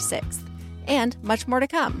 October 6th, and much more to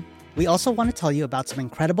come. We also want to tell you about some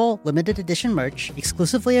incredible limited edition merch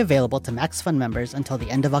exclusively available to Max Fun members until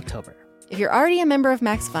the end of October. If you're already a member of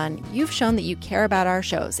Max Fun, you've shown that you care about our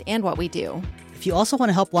shows and what we do. If you also want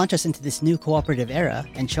to help launch us into this new cooperative era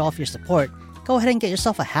and show off your support, go ahead and get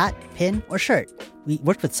yourself a hat, pin, or shirt. We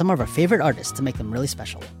worked with some of our favorite artists to make them really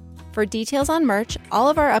special. For details on merch, all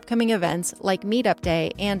of our upcoming events like Meetup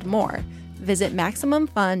Day and more, visit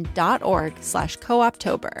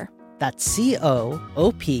MaximumFun.org/cooptober. That's COOPTOBER.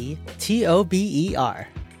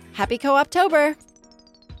 Happy Co-optober!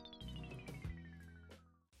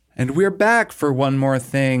 And we're back for one more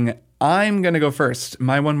thing. I'm going to go first.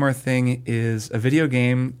 My one more thing is a video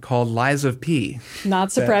game called Lies of P.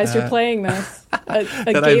 Not surprised you're playing this. A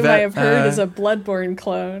game I have heard is a Bloodborne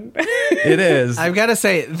clone. It is. I've got to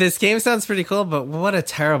say, this game sounds pretty cool, but what a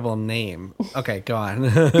terrible name. Okay, go on.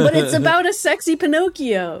 But it's about a sexy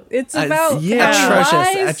Pinocchio. It's about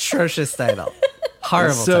atrocious title.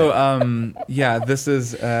 Horrible. So, this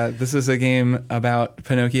is a game about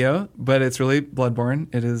Pinocchio, but it's really Bloodborne.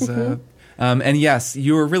 It is. And yes,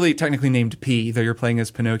 you were really technically named P, though you're playing as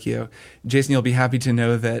Pinocchio. Jason, you'll be happy to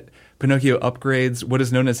know that Pinocchio upgrades what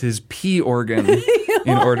is known as his P organ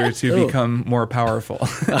in order to become more powerful.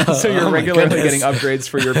 So you're regularly getting upgrades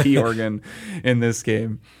for your P organ in this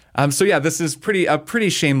game. This is a pretty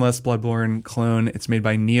shameless Bloodborne clone. It's made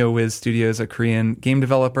by NeoWiz Studios, a Korean game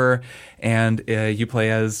developer, and you play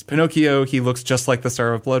as Pinocchio. He looks just like the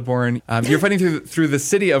star of Bloodborne. You're fighting through the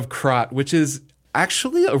city of Krat, which is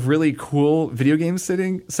actually a really cool video game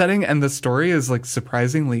setting, and the story is like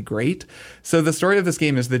surprisingly great. So the story of this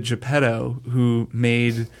game is that Geppetto, who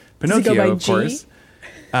made Pinocchio, of course,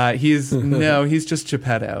 he's just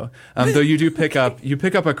Geppetto. Though you do pick up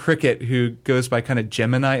a cricket who goes by kind of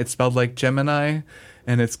Gemini. It's spelled like Gemini,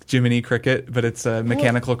 and it's Jiminy Cricket, but it's a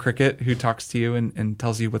mechanical cricket who talks to you and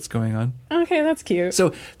tells you what's going on. Okay, that's cute.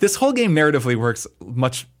 So this whole game narratively works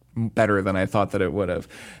much better than I thought that it would have.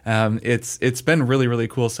 It's been really, really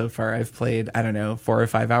cool so far. I've played, 4 or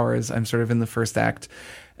 5 hours. I'm sort of in the first act.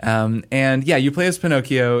 You play as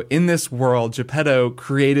Pinocchio. In this world, Geppetto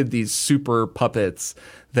created these super puppets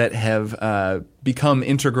that have become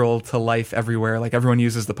integral to life everywhere. Like everyone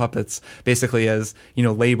uses the puppets basically as,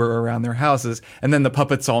 labor around their houses. And then the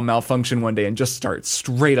puppets all malfunction one day and just start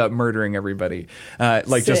straight up murdering everybody.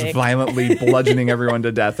 Just violently bludgeoning everyone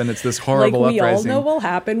to death. And it's this horrible uprising. Like we all know will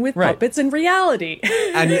happen with puppets in reality.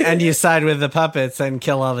 and you side with the puppets and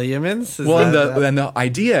kill all the humans? The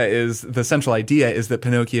central idea is that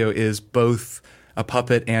Pinocchio is both a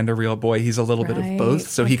puppet and a real boy. He's a little bit of both.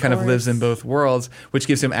 So he kind of lives in both worlds, which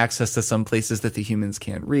gives him access to some places that the humans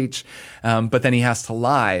can't reach. But then he has to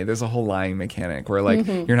lie. There's a whole lying mechanic where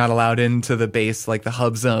you're not allowed into the base, like the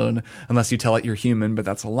hub zone, unless you tell it you're human, but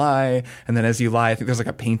that's a lie. And then as you lie, I think there's like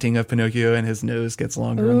a painting of Pinocchio and his nose gets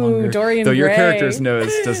longer and longer. Dorian Though your Gray. Character's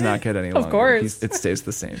nose does not get any longer. Of course. It stays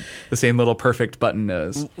the same. The same little perfect button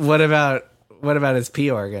nose. What about What about his P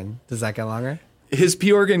organ? Does that get longer? His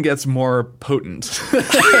P organ gets more potent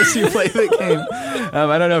as you play the game.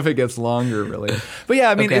 I don't know if it gets longer, really. But yeah,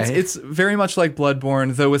 I mean, it's very much like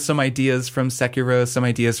Bloodborne, though with some ideas from Sekiro, some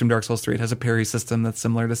ideas from Dark Souls 3. It has a parry system that's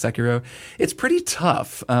similar to Sekiro. It's pretty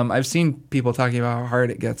tough. I've seen people talking about how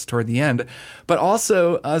hard it gets toward the end, but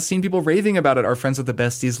also seen people raving about it. Our friends at the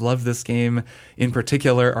Besties love this game. In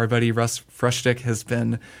particular, our buddy Russ Frushtick has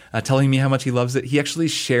been telling me how much he loves it. He actually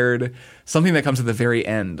shared something that comes at the very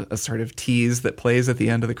end, a sort of tease that plays at the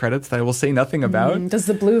end of the credits that I will say nothing about. Does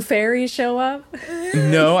the blue fairy show up?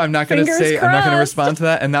 No, I'm not going to say. Crossed. I'm not going to respond to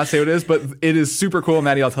that and not say what it is. But it is super cool,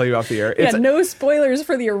 Maddie. I'll tell you off the air. Yeah, no spoilers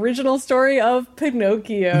for the original story of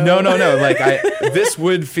Pinocchio. No. Like this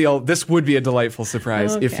would be a delightful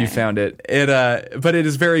surprise if you found it. But it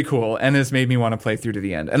is very cool and has made me want to play through to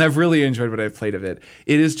the end. And I've really enjoyed what I've played of it.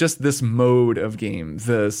 It is just this mode of game,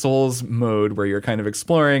 the Souls mode, where you're kind of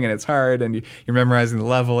exploring and it's hard and you're memorizing the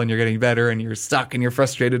level and you're getting better and you're stuck and you're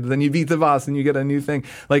frustrated. And then you beat the boss and you get a new thing.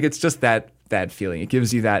 Like, it's just that feeling. It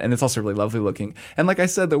gives you that. And it's also really lovely looking. And like I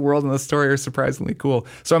said, the world and the story are surprisingly cool.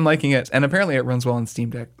 So I'm liking it. And apparently it runs well on Steam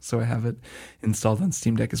Deck. So I have it installed on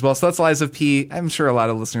Steam Deck as well. So that's Lies of P. I'm sure a lot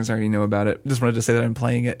of listeners already know about it. Just wanted to say that I'm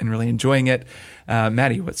playing it and really enjoying it.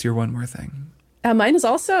 Maddie, what's your one more thing? Mine is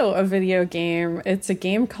also a video game. It's a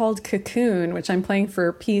game called Cocoon, which I'm playing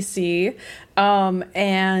for PC.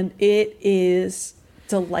 And it is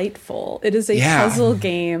delightful. It is a puzzle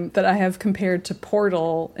game that I have compared to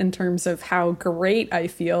Portal in terms of how great I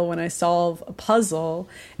feel when I solve a puzzle,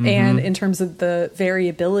 and in terms of the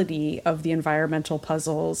variability of the environmental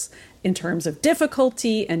puzzles in terms of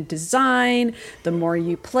difficulty and design. The more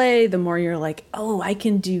you play, the more you're like, oh, I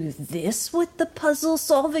can do this with the puzzle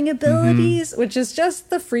solving abilities, which is just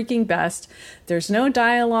the freaking best. There's no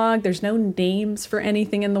dialogue. There's no names for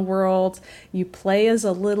anything in the world. You play as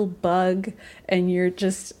a little bug and you're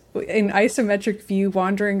just in isometric view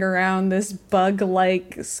wandering around this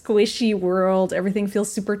bug-like squishy world. Everything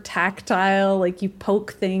feels super tactile, like you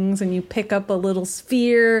poke things and you pick up a little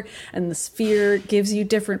sphere and the sphere gives you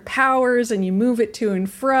different powers and you move it to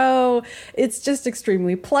and fro. It's just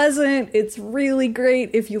extremely pleasant. It's really great.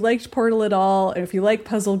 If you liked Portal at all, and if you like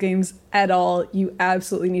puzzle games at all, you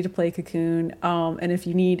absolutely need to play Cocoon. And if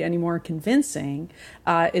you need any more convincing,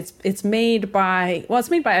 it's made by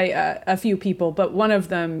a few people, but one of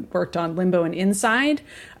them worked on Limbo and Inside.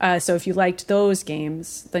 So if you liked those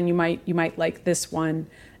games, then you might like this one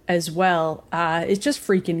as well. It's just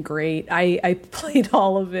freaking great. I played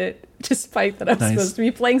all of it despite that I was supposed to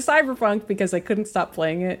be playing Cyberpunk because I couldn't stop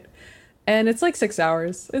playing it. And it's like 6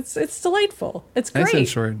 hours. It's delightful. It's great. Nice and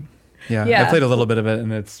short. Yeah, I played a little bit of it,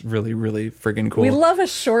 and it's really, really friggin' cool. We love a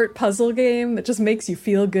short puzzle game that just makes you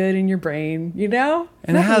feel good in your brain, you know?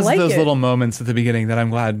 And it has those little moments at the beginning that I'm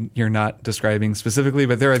glad you're not describing specifically,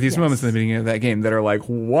 but there are these moments in the beginning of that game that are like,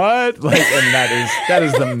 what? Like, and that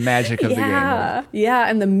is the magic of the game. Yeah,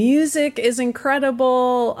 and the music is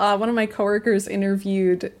incredible. One of my coworkers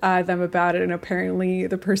interviewed them about it, and apparently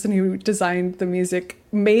the person who designed the music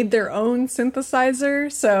made their own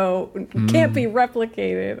synthesizer, so can't be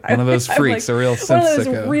replicated. One of those freaks, a real synth One of those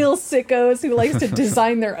sicko. real sickos who likes to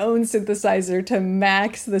design their own synthesizer to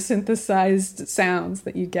max the synthesized sounds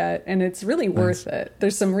that you get, and it's really worth it.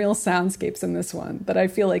 There's some real soundscapes in this one that I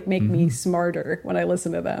feel like make me smarter when I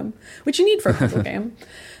listen to them, which you need for a puzzle game.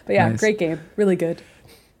 But yeah, great game, really good.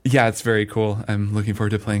 Yeah, it's very cool. I'm looking forward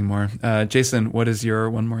to playing more. Jason, what is your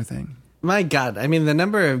one more thing? My God, I mean, the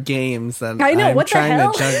number of games that I know, I'm what the trying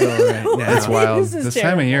hell? to juggle right now. It's wild. This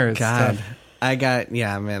time of year, it's God. tough. I got,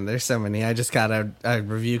 there's so many. I just got a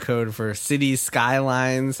review code for Cities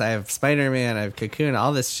Skylines. I have Spider-Man, I have Cocoon,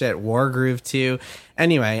 all this shit, Wargroove 2.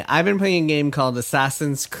 Anyway, I've been playing a game called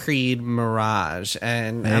Assassin's Creed Mirage,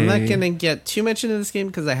 and I'm not going to get too much into this game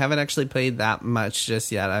because I haven't actually played that much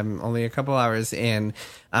just yet. I'm only a couple hours in.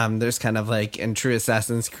 There's kind of like in true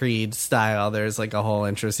Assassin's Creed style, there's like a whole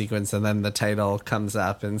intro sequence and then the title comes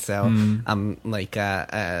up. And so I'm like,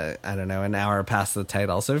 I don't know, an hour past the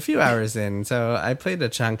title. So a few hours in. So I played a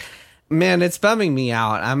chunk. Man, it's bumming me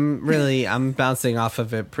out. I'm bouncing off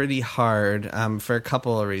of it pretty hard for a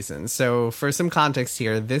couple of reasons. So for some context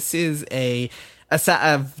here, this is a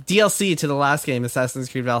DLC to the last game, Assassin's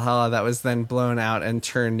Creed Valhalla, that was then blown out and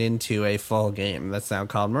turned into a full game that's now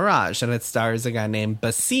called Mirage. And it stars a guy named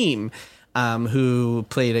Basim, who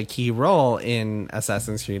played a key role in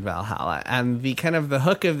Assassin's Creed Valhalla. And the kind of the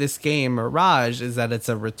hook of this game, Mirage, is that it's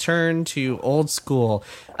a return to old school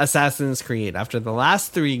Assassin's Creed. After the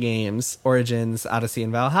last three games, Origins, Odyssey,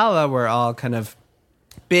 and Valhalla, were all kind of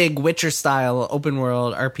big Witcher-style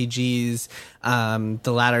open-world RPGs.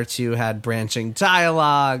 The latter two had branching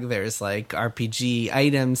dialogue. There's like RPG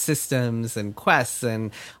item systems and quests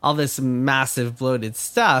and all this massive bloated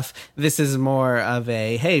stuff. This is more of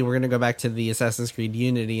a, hey, we're going to go back to the Assassin's Creed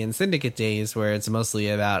Unity and Syndicate days where it's mostly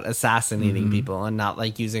about assassinating people and not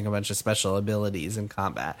like using a bunch of special abilities in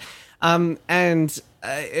combat.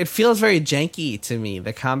 It feels very janky to me.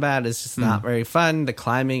 The combat is just not very fun. The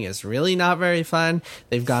climbing is really not very fun.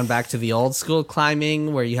 They've gone back to the old school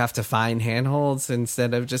climbing where you have to find handholds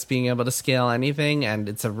instead of just being able to scale anything. And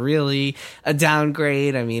it's a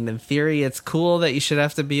downgrade. I mean, in theory, it's cool that you should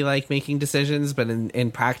have to be like making decisions, but in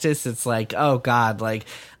practice, it's like, oh God, like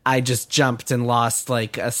I just jumped and lost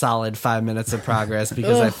like a solid 5 minutes of progress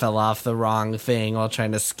because I fell off the wrong thing while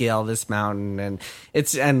trying to scale this mountain.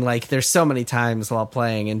 And like there's so many times while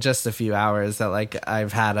playing in just a few hours that like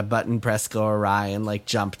I've had a button press go awry and like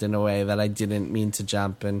jumped in a way that I didn't mean to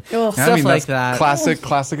jump and stuff like that.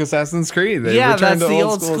 Classic Assassin's Creed. That's the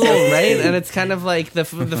old school, right? And it's kind of like the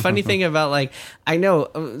funny thing about like, I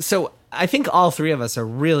know, so I think all three of us are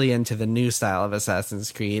really into the new style of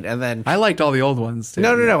Assassin's Creed, and then I liked all the old ones too.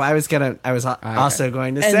 No. I was also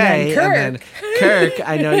going to say, and then Kirk,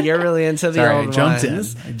 I know you're really into the old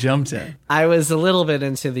ones. I jumped in. I was a little bit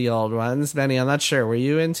into the old ones. Benny, I'm not sure. Were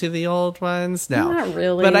you into the old ones? No, not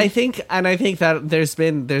really. But I think that there's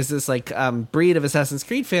this like breed of Assassin's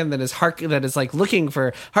Creed fan that is like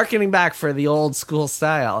harkening back for the old school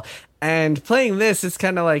style. And playing this, it's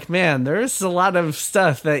kind of like, man, there's a lot of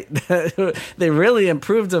stuff that they really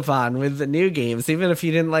improved upon with the new games, even if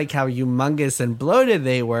you didn't like how humongous and bloated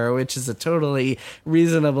they were, which is a totally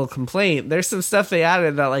reasonable complaint. There's some stuff they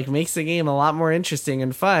added that like makes the game a lot more interesting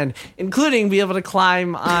and fun, including be able to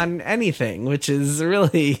climb on anything, which is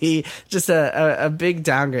really just a big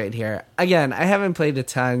downgrade here. Again, I haven't played a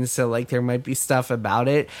ton, so like there might be stuff about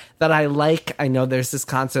it that I like. I know there's this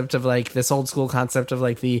concept of like this old school concept of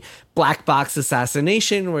like the black box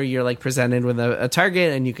assassination where you're like presented with a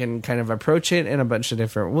target and you can kind of approach it in a bunch of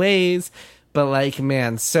different ways. But like,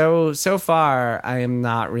 man, so far I am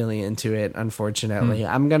not really into it, unfortunately.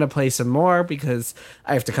 I'm going to play some more because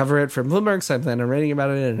I have to cover it for Bloomberg, so I plan on writing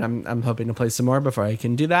about it, and I'm hoping to play some more before I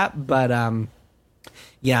can do that. But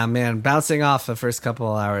yeah, man, bouncing off the first couple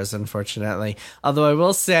of hours, unfortunately. Although I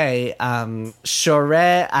will say,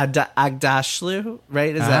 Shoreh Aghdashloo,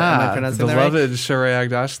 right? Am I pronouncing that right? Beloved Shoreh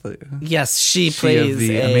Aghdashloo. Yes, she plays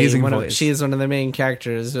the amazing voice. She is one of the main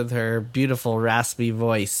characters with her beautiful raspy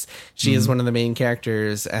voice. She is one of the main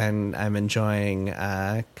characters, and I'm enjoying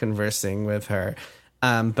conversing with her.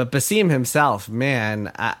 But Basim himself,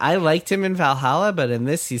 man, I liked him in Valhalla, but in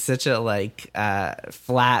this, he's such a like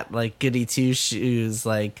flat, like goody two shoes,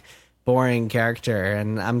 like boring character,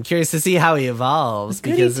 and I'm curious to see how he evolves.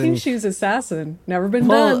 Goody two shoes assassin, never been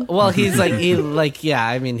done. Well, he's like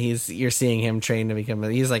I mean, you're seeing him train to become.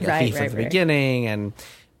 He's like a thief at the beginning, and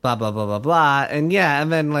blah blah blah blah blah, and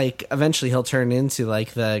then like eventually he'll turn into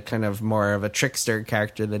like the kind of more of a trickster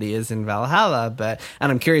character that he is in Valhalla.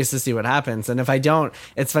 And I'm curious to see what happens. And if I don't,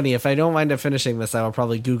 it's funny, if I don't wind up finishing this, I will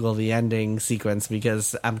probably Google the ending sequence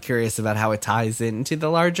because I'm curious about how it ties into the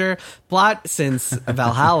larger plot. Since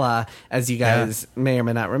Valhalla, as you guys may or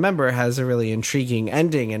may not remember, has a really intriguing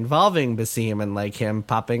ending involving Basim and like him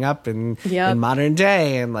popping up in modern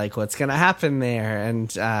day and like what's gonna happen there.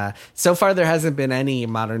 And so far there hasn't been any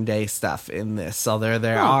modern day stuff in this, although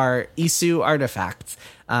there are Isu artifacts,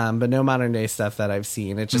 but no modern day stuff that I've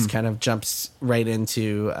seen. It just kind of jumps right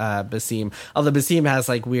into Basim, although Basim has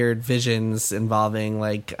like weird visions involving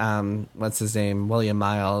like what's his name, William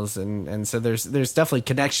Miles, and so there's definitely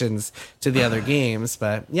connections to the other games.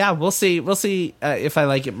 But yeah, we'll see if I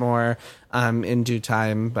like it more in due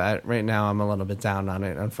time, but right now I'm a little bit down on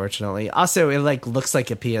it, unfortunately. Also, it like looks like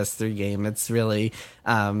a PS3 game. It's really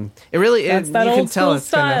you can tell it's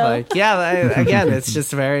style. Kind of like again, it's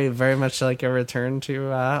just very, very much like a return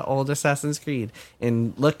to old Assassin's Creed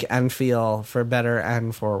in look and feel, for better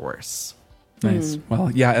and for worse. Nice.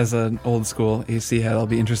 Well, yeah, as an old school AC head, I'll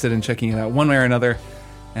be interested in checking it out one way or another,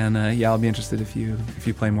 and I'll be interested if you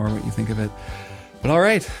play more what you think of it. But all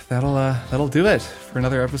right, that'll do it for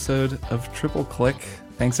another episode of Triple Click.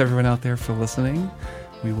 Thanks everyone out there for listening.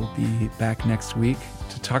 We will be back next week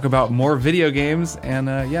to talk about more video games, and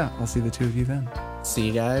I'll see the two of you then. See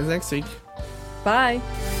you guys next week. Bye.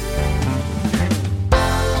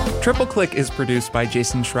 Triple Click is produced by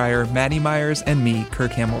Jason Schreier, Maddie Myers, and me,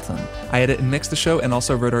 Kirk Hamilton. I edit and mix the show and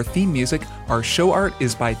also wrote our theme music. Our show art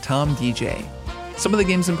is by Tom DJ. Some of the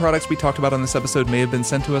games and products we talked about on this episode may have been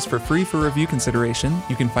sent to us for free for review consideration.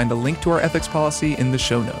 You can find a link to our ethics policy in the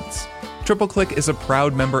show notes. Triple Click is a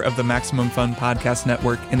proud member of the Maximum Fun Podcast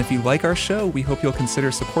Network, and if you like our show, we hope you'll consider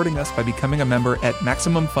supporting us by becoming a member at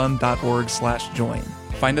MaximumFun.org/join.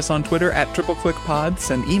 Find us on Twitter at TripleClickPod,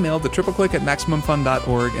 send email to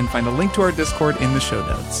tripleclick@MaximumFun.org, and find a link to our Discord in the show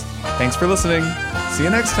notes. Thanks for listening. See you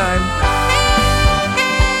next time.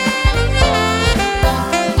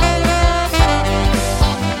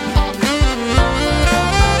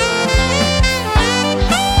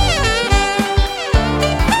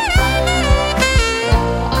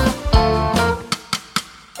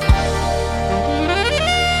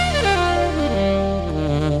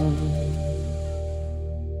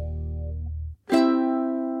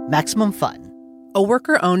 Maximum Fun, a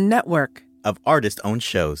worker-owned network of artist-owned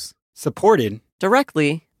shows. Supported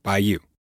directly by you.